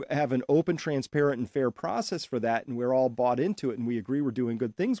 unless you have an open, transparent, and fair process for that. And we're all bought into it and we agree we're doing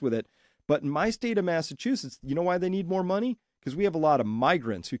good things with it. But in my state of Massachusetts, you know why they need more money? Because we have a lot of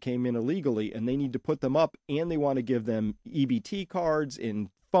migrants who came in illegally and they need to put them up, and they want to give them EBT cards and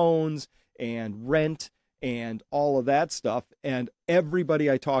phones and rent and all of that stuff. And everybody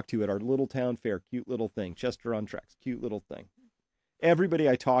I talked to at our little town fair, cute little thing, Chester on Tracks, cute little thing. Everybody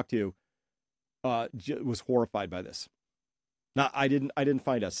I talked to was horrified by this. Now, I didn't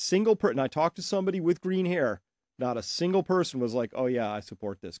find a single person. I talked to somebody with green hair. Not a single person was like, "Oh yeah, I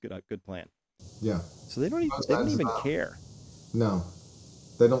support this. Good plan." Yeah. So they don't even care. No,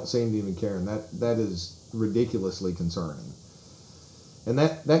 they don't seem to even care, and that is ridiculously concerning. And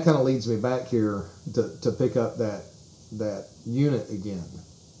that kind of leads me back here to pick up that unit again,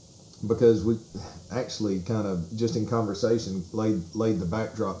 because we actually kind of just in conversation laid the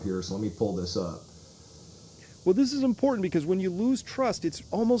backdrop here. So let me pull this up. Well, this is important because when you lose trust, it's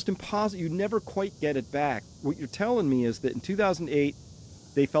almost impossible. You never quite get it back. What you're telling me is that in 2008,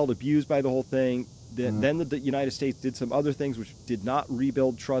 they felt abused by the whole thing. Then the United States did some other things which did not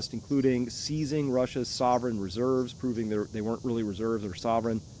rebuild trust, including seizing Russia's sovereign reserves, proving they weren't really reserves or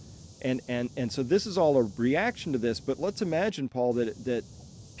sovereign. And so this is all a reaction to this. But let's imagine, Paul, that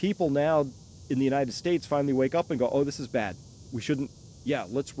people now in the United States finally wake up and go, "Oh, this is bad. We shouldn't. Yeah,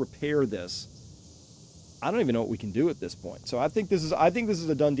 let's repair this." I don't even know what we can do at this point. So I think this is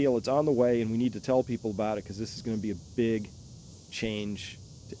a done deal. It's on the way, and we need to tell people about it because this is going to be a big change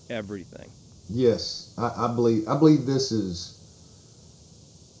to everything. Yes, I believe this is,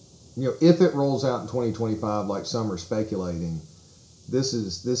 if it rolls out in 2025 like some are speculating, this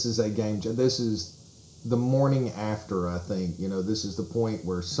is a game changer. This is the morning after, I think. This is the point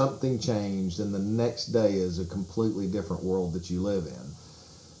where something changed, and the next day is a completely different world that you live in.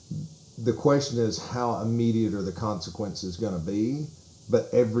 The question is how immediate are the consequences going to be, but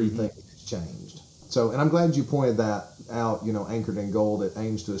everything has changed. So, and I'm glad you pointed that out, anchored in gold, it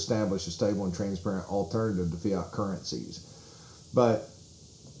aims to establish a stable and transparent alternative to fiat currencies. But,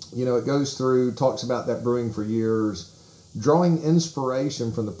 it goes through, talks about that brewing for years, drawing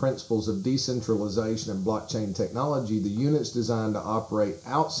inspiration from the principles of decentralization and blockchain technology. The unit's designed to operate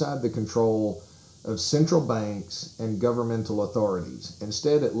outside the control of central banks and governmental authorities.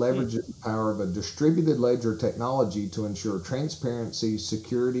 Instead, it leverages the power of a distributed ledger technology to ensure transparency,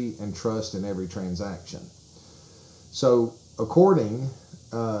 security, and trust in every transaction. So, according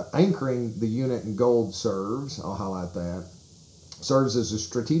anchoring the unit in gold I'll highlight that, serves as a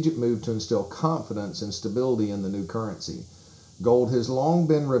strategic move to instill confidence and stability in the new currency. Gold has long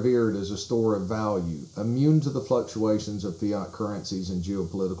been revered as a store of value, immune to the fluctuations of fiat currencies and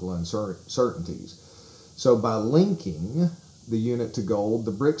geopolitical uncertainties. So by linking the unit to gold,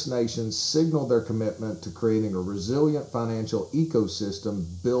 the BRICS nations signal their commitment to creating a resilient financial ecosystem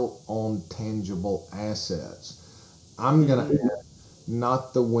built on tangible assets. I'm going to add,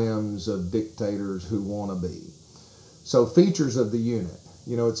 not the whims of dictators who want to be. So features of the unit.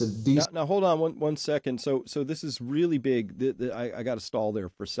 It's a decent. Now hold on one second. So this is really big. I got to stall there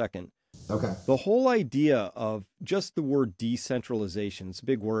for a second. Okay. The whole idea of just the word decentralization, it's a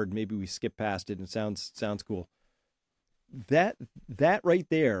big word. Maybe we skip past it and it sounds cool. That right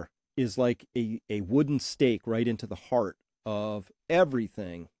there is like a wooden stake right into the heart of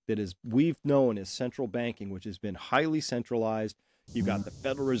everything that we've known as central banking, which has been highly centralized. You've got the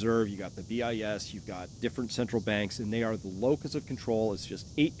Federal Reserve, you got the BIS, you've got different central banks, and they are the locus of control. It's just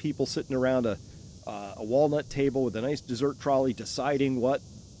 8 people sitting around a walnut table with a nice dessert trolley deciding what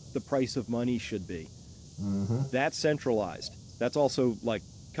the price of money should be. Mm-hmm. That's centralized. That's also like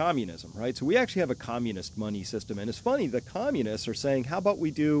communism, right? So we actually have a communist money system. And it's funny, the communists are saying, how about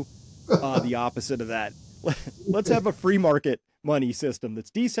we do the opposite of that? Let's have a free market money system that's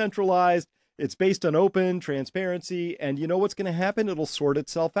decentralized. It's based on open transparency, and you know what's going to happen? It'll sort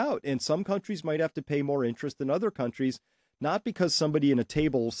itself out. And some countries might have to pay more interest than other countries, not because somebody in a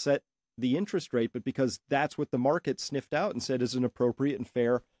table set the interest rate, but because that's what the market sniffed out and said is an appropriate and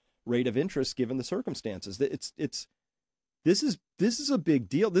fair rate of interest given the circumstances. This is a big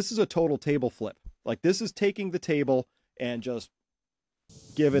deal. This is a total table flip. Like, this is taking the table and just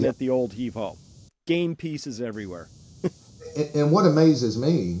giving it the old heave-ho. Game pieces everywhere. And what amazes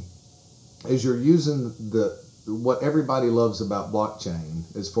me is you're using what everybody loves about blockchain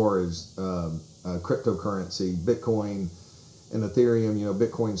as far as cryptocurrency, Bitcoin and Ethereum.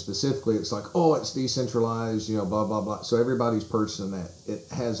 Bitcoin specifically, it's like, oh, it's decentralized, blah, blah, blah. So everybody's purchasing that. It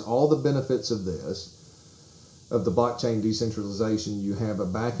has all the benefits of the blockchain decentralization. You have a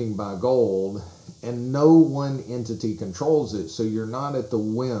backing by gold, and no one entity controls it. So you're not at the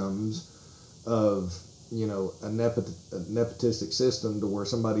whims of a nepotistic system to where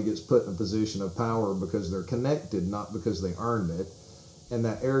somebody gets put in a position of power because they're connected, not because they earned it. And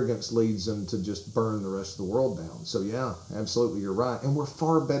that arrogance leads them to just burn the rest of the world down. So yeah, absolutely, you're right. And we're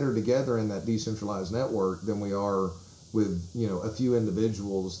far better together in that decentralized network than we are with, a few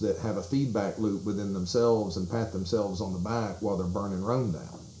individuals that have a feedback loop within themselves and pat themselves on the back while they're burning Rome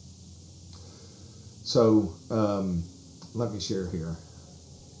down. So let me share here.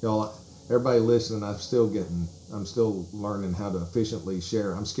 Y'all, everybody listening, I'm still learning how to efficiently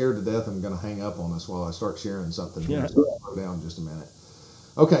share. I'm scared to death I'm going to hang up on us while I start sharing something. Yeah. Slow down just a minute.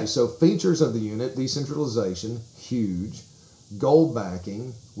 Okay, so features of the unit: decentralization, huge. Gold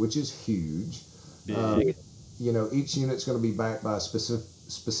backing, which is huge. Big. Each unit's going to be backed by a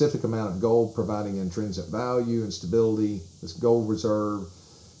specific amount of gold, providing intrinsic value and stability. This gold reserve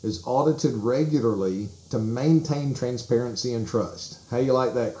is audited regularly to maintain transparency and trust. How you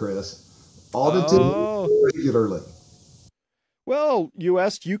like that, Chris? Audited regularly. Well,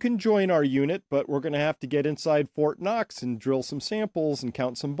 US, you can join our unit, but we're going to have to get inside Fort Knox and drill some samples and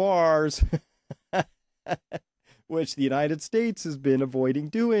count some bars, which the United States has been avoiding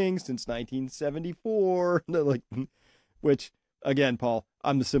doing since 1974. Which, again, Paul,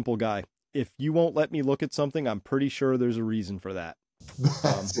 I'm the simple guy. If you won't let me look at something, I'm pretty sure there's a reason for that.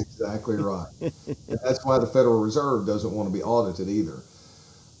 That's exactly right. That's why the Federal Reserve doesn't want to be audited either.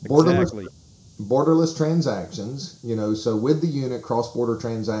 Exactly. Borderless transactions, so with the unit, cross-border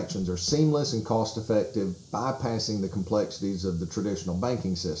transactions are seamless and cost-effective, bypassing the complexities of the traditional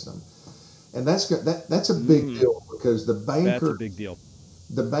banking system. And that's a big deal, because the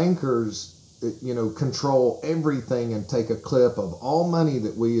bankers, control everything and take a clip of all money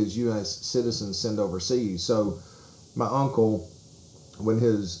that we as U.S. citizens send overseas. So my uncle, when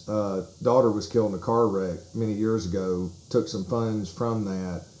his daughter was killed in a car wreck many years ago, took some funds from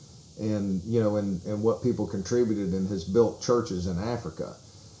that and what people contributed and has built churches in Africa.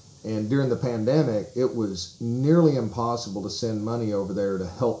 And during the pandemic, it was nearly impossible to send money over there to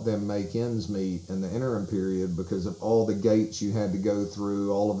help them make ends meet in the interim period because of all the gates you had to go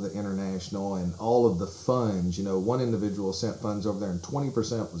through, all of the international and all of the funds. One individual sent funds over there and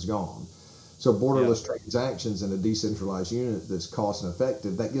 20% was gone. So borderless transactions in a decentralized unit that's cost and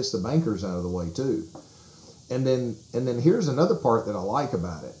effective, that gets the bankers out of the way too. And then here's another part that I like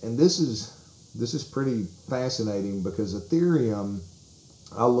about it. And this is pretty fascinating, because Ethereum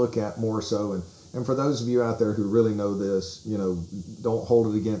I look at more so, And for those of you out there who really know this, don't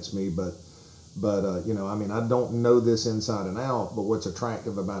hold it against me, but I mean, I don't know this inside and out, but what's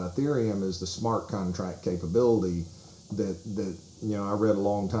attractive about Ethereum is the smart contract capability that I read a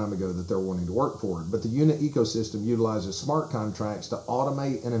long time ago that they're wanting to work for it. But the unit ecosystem utilizes smart contracts to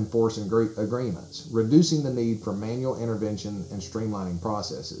automate and enforce agreements, reducing the need for manual intervention and streamlining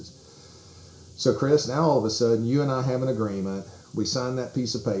processes. So, Chris, now all of a sudden, you and I have an agreement. We sign that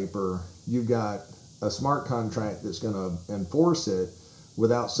piece of paper. You've got a smart contract that's going to enforce it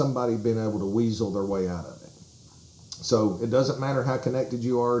without somebody being able to weasel their way out of it. So it doesn't matter how connected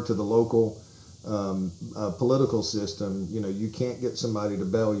you are to the local political system. You can't get somebody to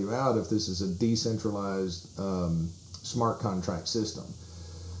bail you out if this is a decentralized smart contract system.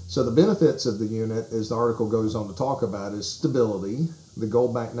 So the benefits of the unit, as the article goes on to talk about, is stability. The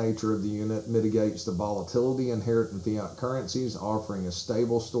gold-backed nature of the unit mitigates the volatility inherent in fiat currencies, offering a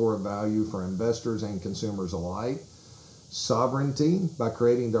stable store of value for investors and consumers alike. Sovereignty. By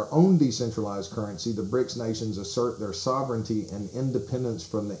creating their own decentralized currency, the BRICS nations assert their sovereignty and independence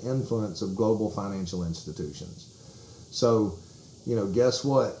from the influence of global financial institutions. So, guess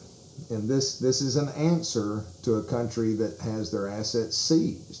what? And this is an answer to a country that has their assets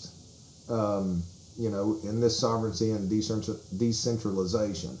seized, in this sovereignty and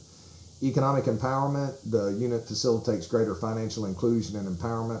decentralization. Economic empowerment. The unit facilitates greater financial inclusion and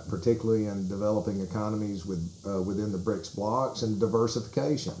empowerment, particularly in developing economies within the BRICS blocks, and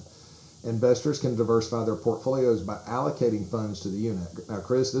diversification. Investors can diversify their portfolios by allocating funds to the unit. Now,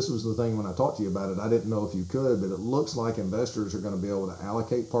 Chris, this was the thing when I talked to you about it. I didn't know if you could, but it looks like investors are going to be able to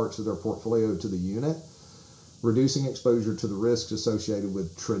allocate parts of their portfolio to the unit, reducing exposure to the risks associated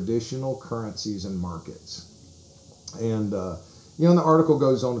with traditional currencies and markets. And, the article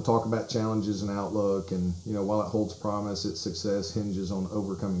goes on to talk about challenges and outlook, and, while it holds promise, its success hinges on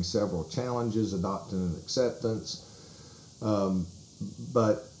overcoming several challenges, adoption and acceptance.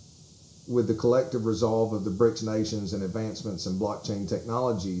 But with the collective resolve of the BRICS nations and advancements in blockchain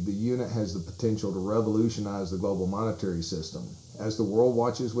technology, the unit has the potential to revolutionize the global monetary system. As the world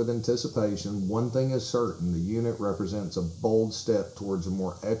watches with anticipation, one thing is certain: the unit represents a bold step towards a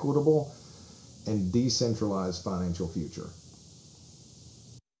more equitable and decentralized financial future.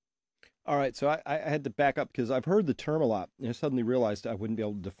 All right, so I had to back up because I've heard the term a lot, and I suddenly realized I wouldn't be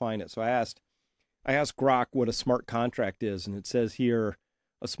able to define it. So I asked Grok what a smart contract is, and it says here,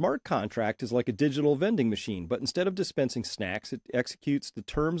 a smart contract is like a digital vending machine, but instead of dispensing snacks, it executes the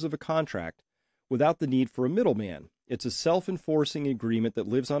terms of a contract without the need for a middleman. It's a self-enforcing agreement that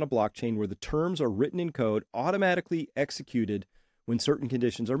lives on a blockchain where the terms are written in code, automatically executed when certain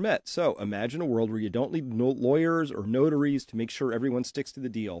conditions are met. So imagine a world where you don't need lawyers or notaries to make sure everyone sticks to the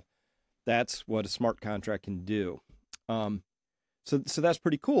deal. That's what a smart contract can do. So that's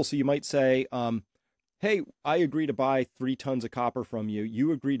pretty cool. So you might say, hey, I agree to buy 3 tons of copper from you.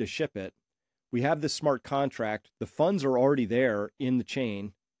 You agree to ship it. We have this smart contract. The funds are already there in the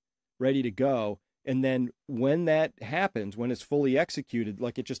chain, ready to go. And then when that happens, when it's fully executed,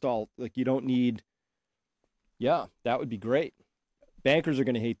 you don't need, that would be great. Bankers are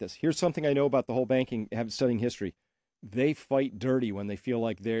going to hate this. Here's something I know about the whole banking, studying history. They fight dirty when they feel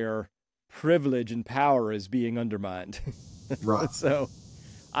like their privilege and power is being undermined. Right. So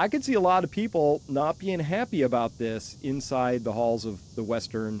I could see a lot of people not being happy about this inside the halls of the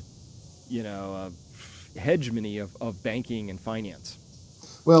Western, hegemony of banking and finance.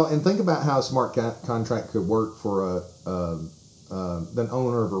 Well, and think about how a smart contract could work for an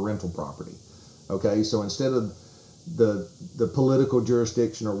owner of a rental property. Okay, so instead of the political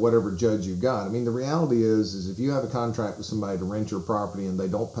jurisdiction or whatever judge you've got, I mean, the reality is if you have a contract with somebody to rent your property and they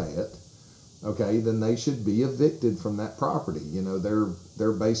don't pay it, okay, then they should be evicted from that property.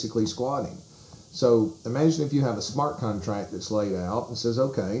 They're basically squatting. So imagine if you have a smart contract that's laid out and says,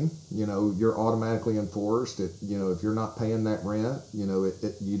 okay, you're automatically enforced. If you're not paying that rent,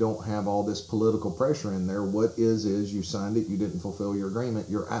 you don't have all this political pressure in there. What is you signed it, you didn't fulfill your agreement,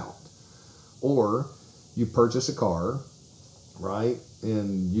 you're out. Or you purchase a car, right,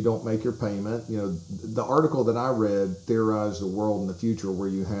 and you don't make your payment. The article that I read theorized a world in the future where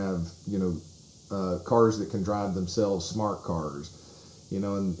you have, cars that can drive themselves, smart cars.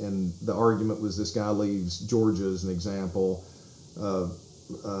 And the argument was this guy leaves Georgia as an example,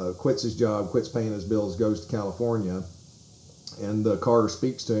 quits his job, quits paying his bills, goes to California, and the car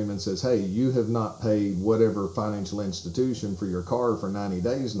speaks to him and says, hey, you have not paid whatever financial institution for your car for 90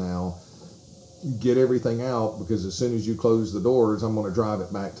 days now. Get everything out, because as soon as you close the doors, I'm going to drive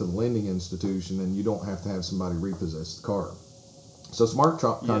it back to the lending institution, and you don't have to have somebody repossess the car. So smart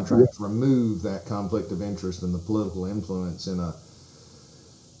contracts remove that conflict of interest and the political influence in a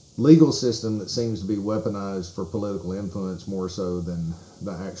legal system that seems to be weaponized for political influence more so than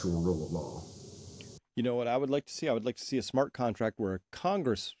the actual rule of law. You know what I would like to see? I would like to see a smart contract where a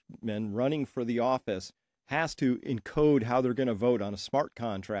congressman running for the office has to encode how they're going to vote on a smart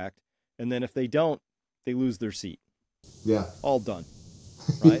contract. And then if they don't, they lose their seat. Yeah. All done.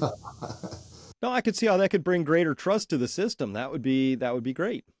 Right? Yeah. No, I could see how that could bring greater trust to the system. That would be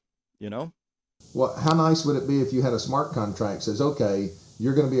great, you know? Well, how nice would it be if you had a smart contract that says, okay,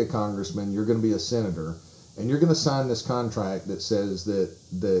 you're going to be a congressman, you're going to be a senator, and you're going to sign this contract that says that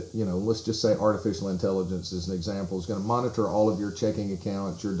let's just say artificial intelligence as an example is going to monitor all of your checking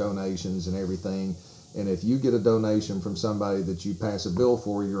accounts, your donations, and everything. And if you get a donation from somebody that you pass a bill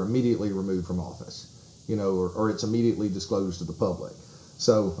for, you're immediately removed from office, or it's immediately disclosed to the public.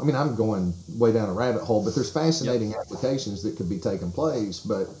 So, I mean, I'm going way down a rabbit hole, but there's fascinating applications that could be taking place.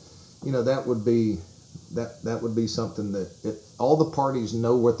 But, that would be something that all the parties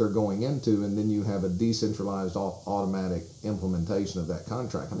know what they're going into, and then you have a decentralized automatic implementation of that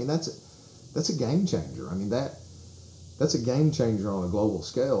contract. I mean, that's a game changer. I mean, that's a game changer on a global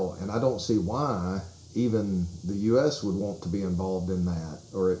scale, and I don't see why even the U.S. would want to be involved in that,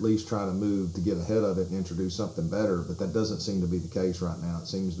 or at least try to move to get ahead of it and introduce something better. But that doesn't seem to be the case right now. It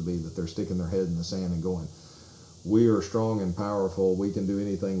seems to be that they're sticking their head in the sand and going, we are strong and powerful, we can do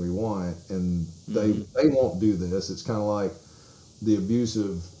anything we want, and they won't do this. It's kind of like the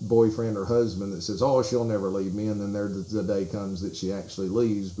abusive boyfriend or husband that says, oh, she'll never leave me, and then the day comes that she actually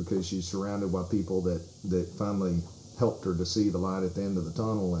leaves because she's surrounded by people that finally helped her to see the light at the end of the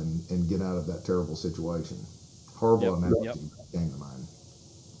tunnel and get out of that terrible situation. Horrible analogy came to mind.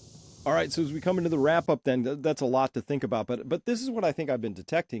 All right, so as we come into the wrap up, then that's a lot to think about. But this is what I think I've been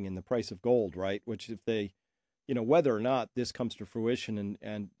detecting in the price of gold, right? Which if they, whether or not this comes to fruition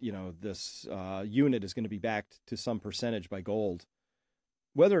and this unit is going to be backed to some percentage by gold,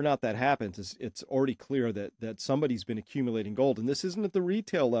 whether or not that happens, it's already clear that somebody's been accumulating gold. And this isn't at the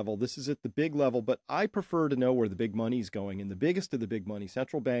retail level. This is at the big level. But I prefer to know where the big money's going. And the biggest of the big money,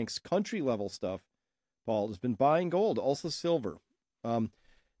 central banks, country level stuff, Paul, has been buying gold, also silver,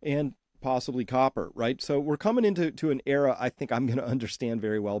 and possibly copper, right? So we're coming into an era I think I'm going to understand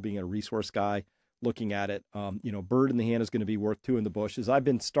very well, being a resource guy, looking at it. Bird in the hand is going to be worth two in the bush. As I've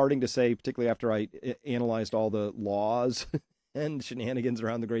been starting to say, particularly after I analyzed all the laws and shenanigans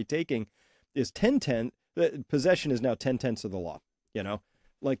around the Great Taking, is 10/10. Possession is now 10/10 of the law, and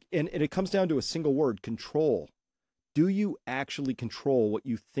it comes down to a single word: control. Do you actually control what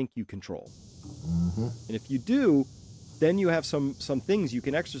you think you control? Mm-hmm. And if you do, then you have some things you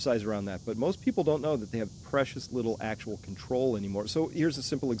can exercise around that. But most people don't know that they have precious little actual control anymore. So here's a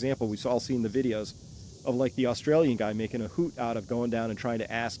simple example. We all seen the videos of the Australian guy making a hoot out of going down and trying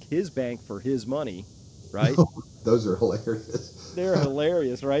to ask his bank for his money, right? Those are hilarious. They're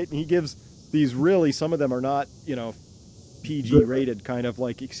hilarious, right? And he gives these some of them are not, PG rated kind of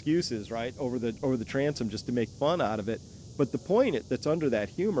excuses, right? Over the transom just to make fun out of it. But the point that's under that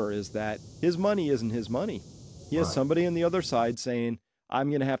humor is that his money isn't his money. He has somebody on the other side saying, I'm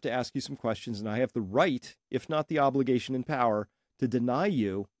going to have to ask you some questions, and I have the right, if not the obligation and power, to deny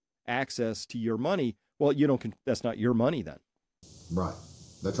you access to your money. Well, that's not your money then. Right.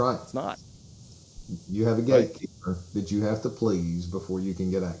 That's right. It's not. You have a gatekeeper that you have to please before you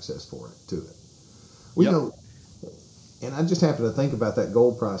can get access to it. Well, and I just happen to think about that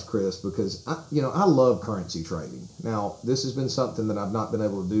gold price, Chris, because I love currency trading. Now, this has been something that I've not been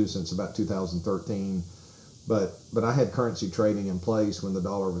able to do since about 2013. But I had currency trading in place when the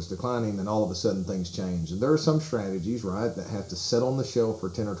dollar was declining, then all of a sudden things changed. And there are some strategies, right, that have to sit on the shelf for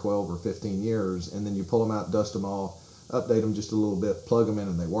 10 or 12 or 15 years, and then you pull them out, dust them off, update them just a little bit, plug them in,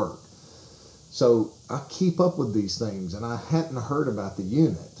 and they work. So I keep up with these things, and I hadn't heard about the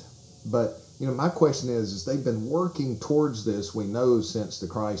unit. But, my question is they've been working towards this, we know, since the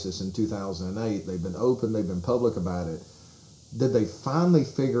crisis in 2008. They've been open, they've been public about it. Did they finally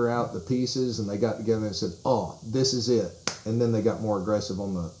figure out the pieces and they got together and said, oh, this is it? And then they got more aggressive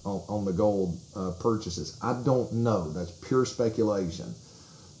on the gold purchases. I don't know. That's pure speculation.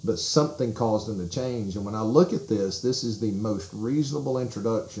 But something caused them to change. And when I look at this is the most reasonable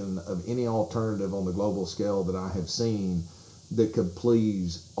introduction of any alternative on the global scale that I have seen that could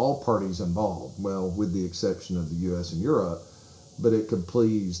please all parties involved. Well, with the exception of the U.S. and Europe. But it could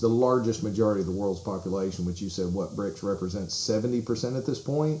please the largest majority of the world's population, which you said, BRICS represents 70% at this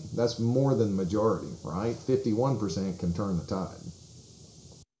point? That's more than majority, right? 51% can turn the tide.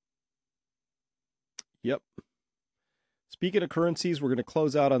 Yep. Speaking of currencies, we're going to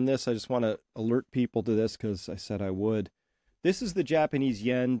close out on this. I just want to alert people to this because I said I would. This is the Japanese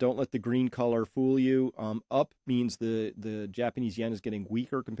yen. Don't let the green color fool you. Up means the Japanese yen is getting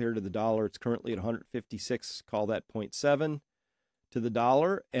weaker compared to the dollar. It's currently at 156. Call that zero point 0.7 to the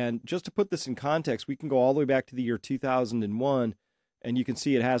dollar. And just to put this in context, we can go all the way back to the year 2001, and you can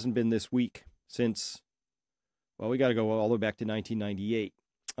see it hasn't been this weak since, well, we got to go all the way back to 1998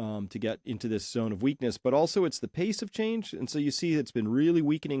 to get into this zone of weakness. But also it's the pace of change. And so you see it's been really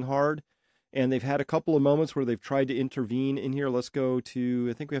weakening hard. And they've had a couple of moments where they've tried to intervene in here. Let's go to,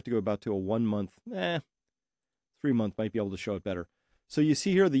 I think we have to go about to a 1 month, 3 month might be able to show it better. So you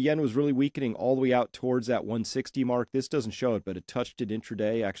see here, the yen was really weakening all the way out towards that 160 mark. This doesn't show it, but it touched it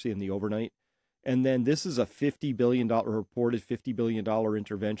intraday, actually in the overnight. And then this is a $50 billion, reported $50 billion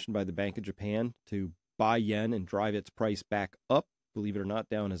intervention by the Bank of Japan to buy yen and drive its price back up. Believe it or not,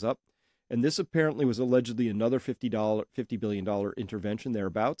 down is up. And this apparently was allegedly another $50 billion intervention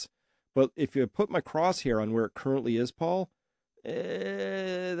thereabouts. But if you put my crosshair on where it currently is, Paul,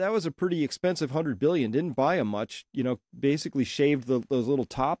 that was a pretty expensive $100 billion. Didn't buy them much. Basically shaved those little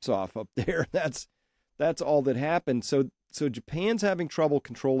tops off up there. That's all that happened. So Japan's having trouble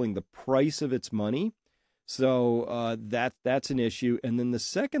controlling the price of its money. So that's an issue. And then the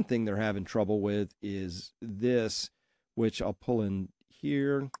second thing they're having trouble with is this, which I'll pull in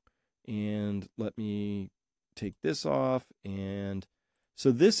here, and let me take this off. And so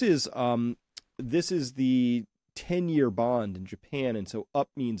this is the 10-year bond in Japan, and so up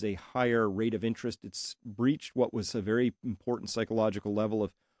means a higher rate of interest. It's breached what was a very important psychological level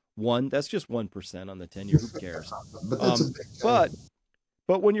of 1. That's just 1% on the 10-year. Who cares?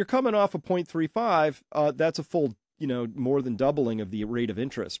 But when you're coming off a 0.35, that's a full, more than doubling of the rate of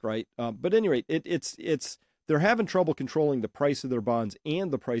interest, right? But at any rate, it's they're having trouble controlling the price of their bonds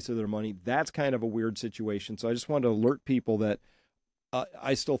and the price of their money. That's kind of a weird situation. So I just wanted to alert people that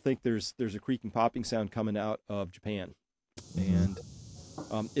I still think there's a creaking popping sound coming out of Japan, and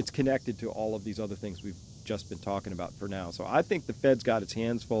it's connected to all of these other things we've just been talking about for now. So I think the Fed's got its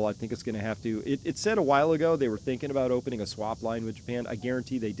hands full. I think it's going to have to. It said a while ago they were thinking about opening a swap line with Japan. I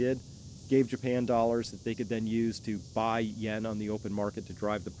guarantee they did. Gave Japan dollars that they could then use to buy yen on the open market to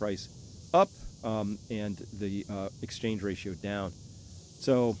drive the price up and the exchange ratio down.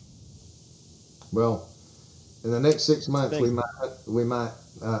 So, well, in the next 6 months, we might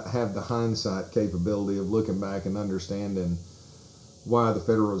have the hindsight capability of looking back and understanding why the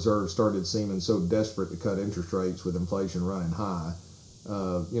Federal Reserve started seeming so desperate to cut interest rates with inflation running high.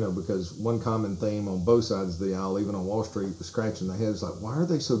 Because one common theme on both sides of the aisle, even on Wall Street, was scratching their heads like, why are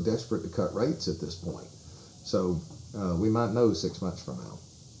they so desperate to cut rates at this point? So we might know 6 months from now.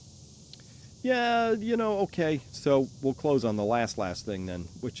 Yeah, okay. So we'll close on the last thing then,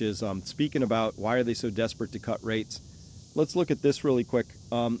 which is speaking about why are they so desperate to cut rates. Let's look at this really quick.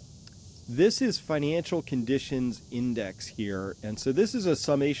 This is financial conditions index here. And so this is a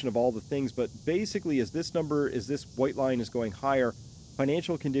summation of all the things, but basically as this white line is going higher,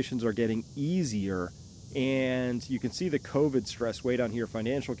 financial conditions are getting easier. And you can see the COVID stress way down here.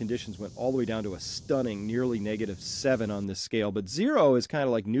 Financial conditions went all the way down to a stunning nearly -7 on this scale, but 0 is kind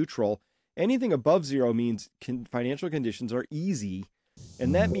of like neutral. Anything above 0 means financial conditions are easy,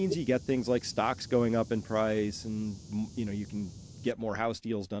 and that means you get things like stocks going up in price, and you can get more house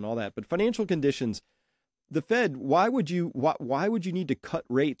deals done, all that. But financial conditions, the Fed, why would you need to cut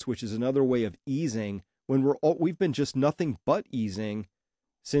rates, which is another way of easing, when we've been just nothing but easing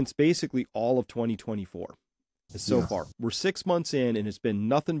since basically all of 2024 so far. We're 6 months in, and it's been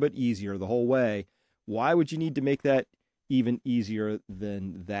nothing but easier the whole way. Why would you need to make that even easier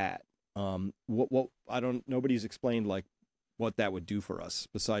than that? Nobody's explained like what that would do for us,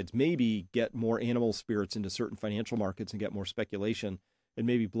 besides maybe get more animal spirits into certain financial markets and get more speculation and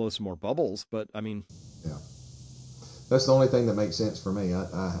maybe blow some more bubbles. But I mean, yeah, that's the only thing that makes sense for me.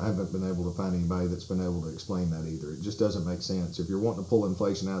 I haven't been able to find anybody that's been able to explain that either. It just doesn't make sense. If you're wanting to pull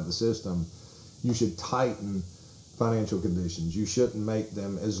inflation out of the system, you should tighten financial conditions. You shouldn't make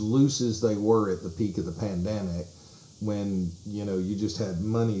them as loose as they were at the peak of the pandemic, when you just had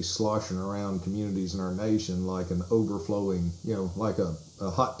money sloshing around communities in our nation like an overflowing, like a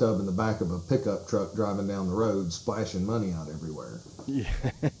hot tub in the back of a pickup truck driving down the road, splashing money out everywhere. Yeah,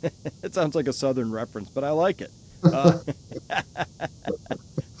 it sounds like a Southern reference, but I like it. Hot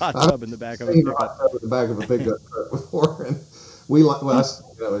tub in the back of a pickup. Hot tub in the back of a pickup truck before, and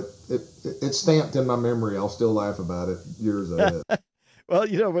it's stamped in my memory. I'll still laugh about it years ahead. Well,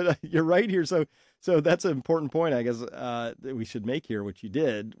 but you're right here. So that's an important point, I guess, that we should make here, which you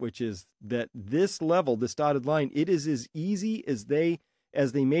did, which is that this level, this dotted line, it is as easy as they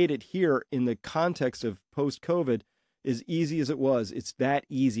made it here in the context of post-COVID as easy as it was, it's that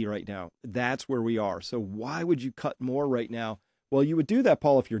easy right now. That's where we are. So why would you cut more right now? Well, you would do that,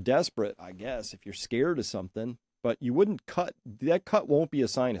 Paul, if you're desperate, I guess, if you're scared of something, but you wouldn't cut. That cut won't be a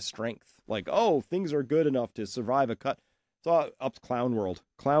sign of strength. Like, oh, things are good enough to survive a cut. So up clown world.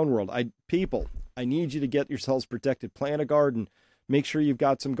 People, I need you to get yourselves protected. Plant a garden. Make sure you've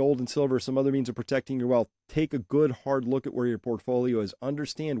got some gold and silver, some other means of protecting your wealth. Take a good, hard look at where your portfolio is.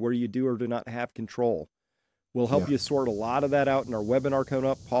 Understand where you do or do not have control. We'll help you sort a lot of that out in our webinar coming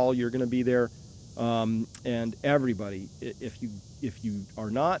up. Paul, you're going to be there. And everybody, if you are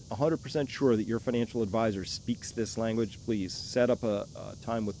not 100% sure that your financial advisor speaks this language, please set up a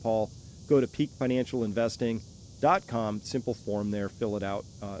time with Paul. Go to peakfinancialinvesting.com. Simple form there. Fill it out.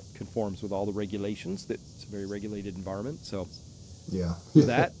 Conforms with all the regulations. It's a very regulated environment. So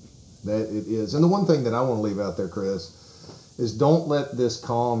that it is. And the one thing that I want to leave out there, Chris, is don't let this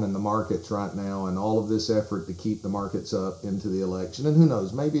calm in the markets right now and all of this effort to keep the markets up into the election. And who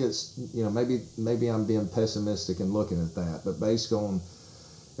knows, maybe it's, maybe I'm being pessimistic and looking at that, but based on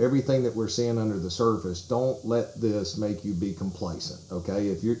everything that we're seeing under the surface, don't let this make you be complacent. Okay.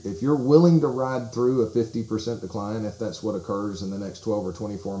 If you're willing to ride through a 50% decline, if that's what occurs in the next 12 or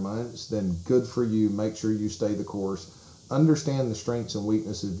 24 months, then good for you. Make sure you stay the course, understand the strengths and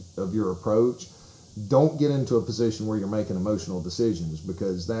weaknesses of your approach. Don't get into a position where you're making emotional decisions,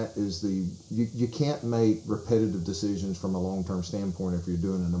 because that is you can't make repetitive decisions from a long-term standpoint if you're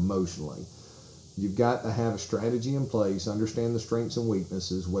doing it emotionally. You've got to have a strategy in place, understand the strengths and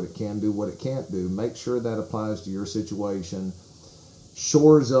weaknesses, what it can do, what it can't do, make sure that applies to your situation,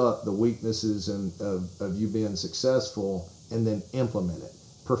 shores up the weaknesses of you being successful, and then implement it.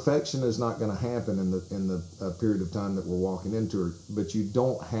 Perfection is not going to happen in the period of time that we're walking into it, but you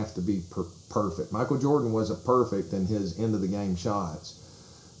don't have to be perfect. Michael Jordan wasn't perfect in his end of the game shots,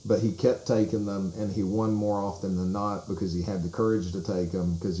 but he kept taking them, and he won more often than not because he had the courage to take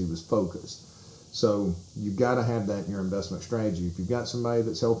them, because he was focused. So you've got to have that in your investment strategy. If you've got somebody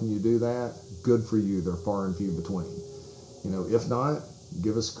that's helping you do that, good for you. They're far and few between. If not,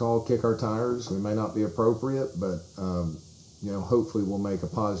 give us a call, kick our tires. We may not be appropriate, but hopefully we'll make a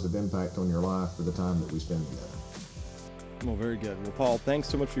positive impact on your life for the time that we spend together. Well, very good. Well, Paul, thanks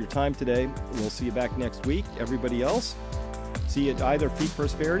so much for your time today. We'll see you back next week. Everybody else, see you at either Peak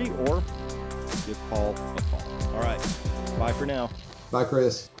Prosperity or give Paul a call. All right. Bye for now. Bye,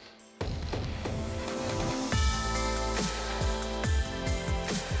 Chris.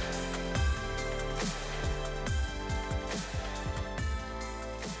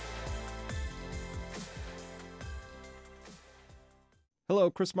 Hello,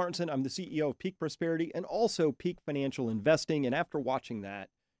 Chris Martinson. I'm the CEO of Peak Prosperity and also Peak Financial Investing. And after watching that,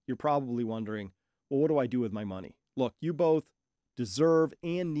 you're probably wondering, well, what do I do with my money? Look, you both deserve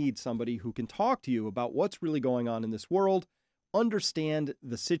and need somebody who can talk to you about what's really going on in this world, understand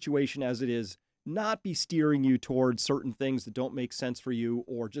the situation as it is, not be steering you towards certain things that don't make sense for you,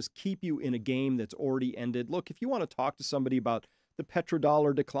 or just keep you in a game that's already ended. Look, if you want to talk to somebody about the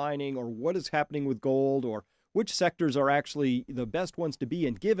petrodollar declining, or what is happening with gold, or which sectors are actually the best ones to be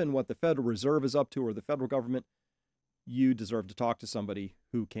in, given what the Federal Reserve is up to or the federal government, you deserve to talk to somebody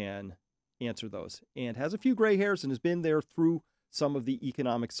who can answer those and has a few gray hairs and has been there through some of the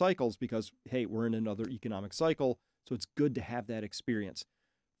economic cycles, because, hey, we're in another economic cycle, so it's good to have that experience.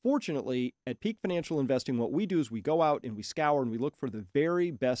 Fortunately, at Peak Financial Investing, what we do is we go out and we scour and we look for the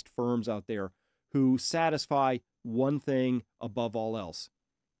very best firms out there who satisfy one thing above all else.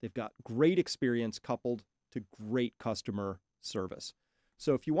 They've got great experience coupled to great customer service.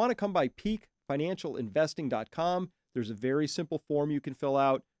 So if you want to come by peakfinancialinvesting.com, there's a very simple form you can fill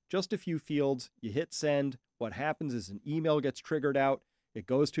out, just a few fields. You hit send. What happens is an email gets triggered out. It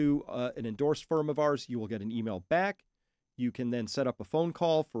goes to an endorsed firm of ours. You will get an email back. You can then set up a phone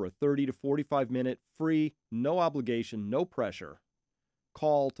call for a 30 to 45 minute free, no obligation, no pressure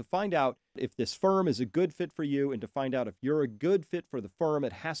call to find out if this firm is a good fit for you, and to find out if you're a good fit for the firm.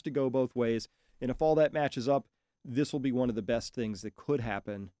 It has to go both ways. And if all that matches up, this will be one of the best things that could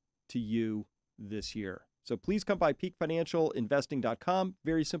happen to you this year. So please come by peakfinancialinvesting.com.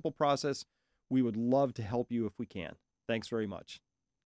 Very simple process. We would love to help you if we can. Thanks very much.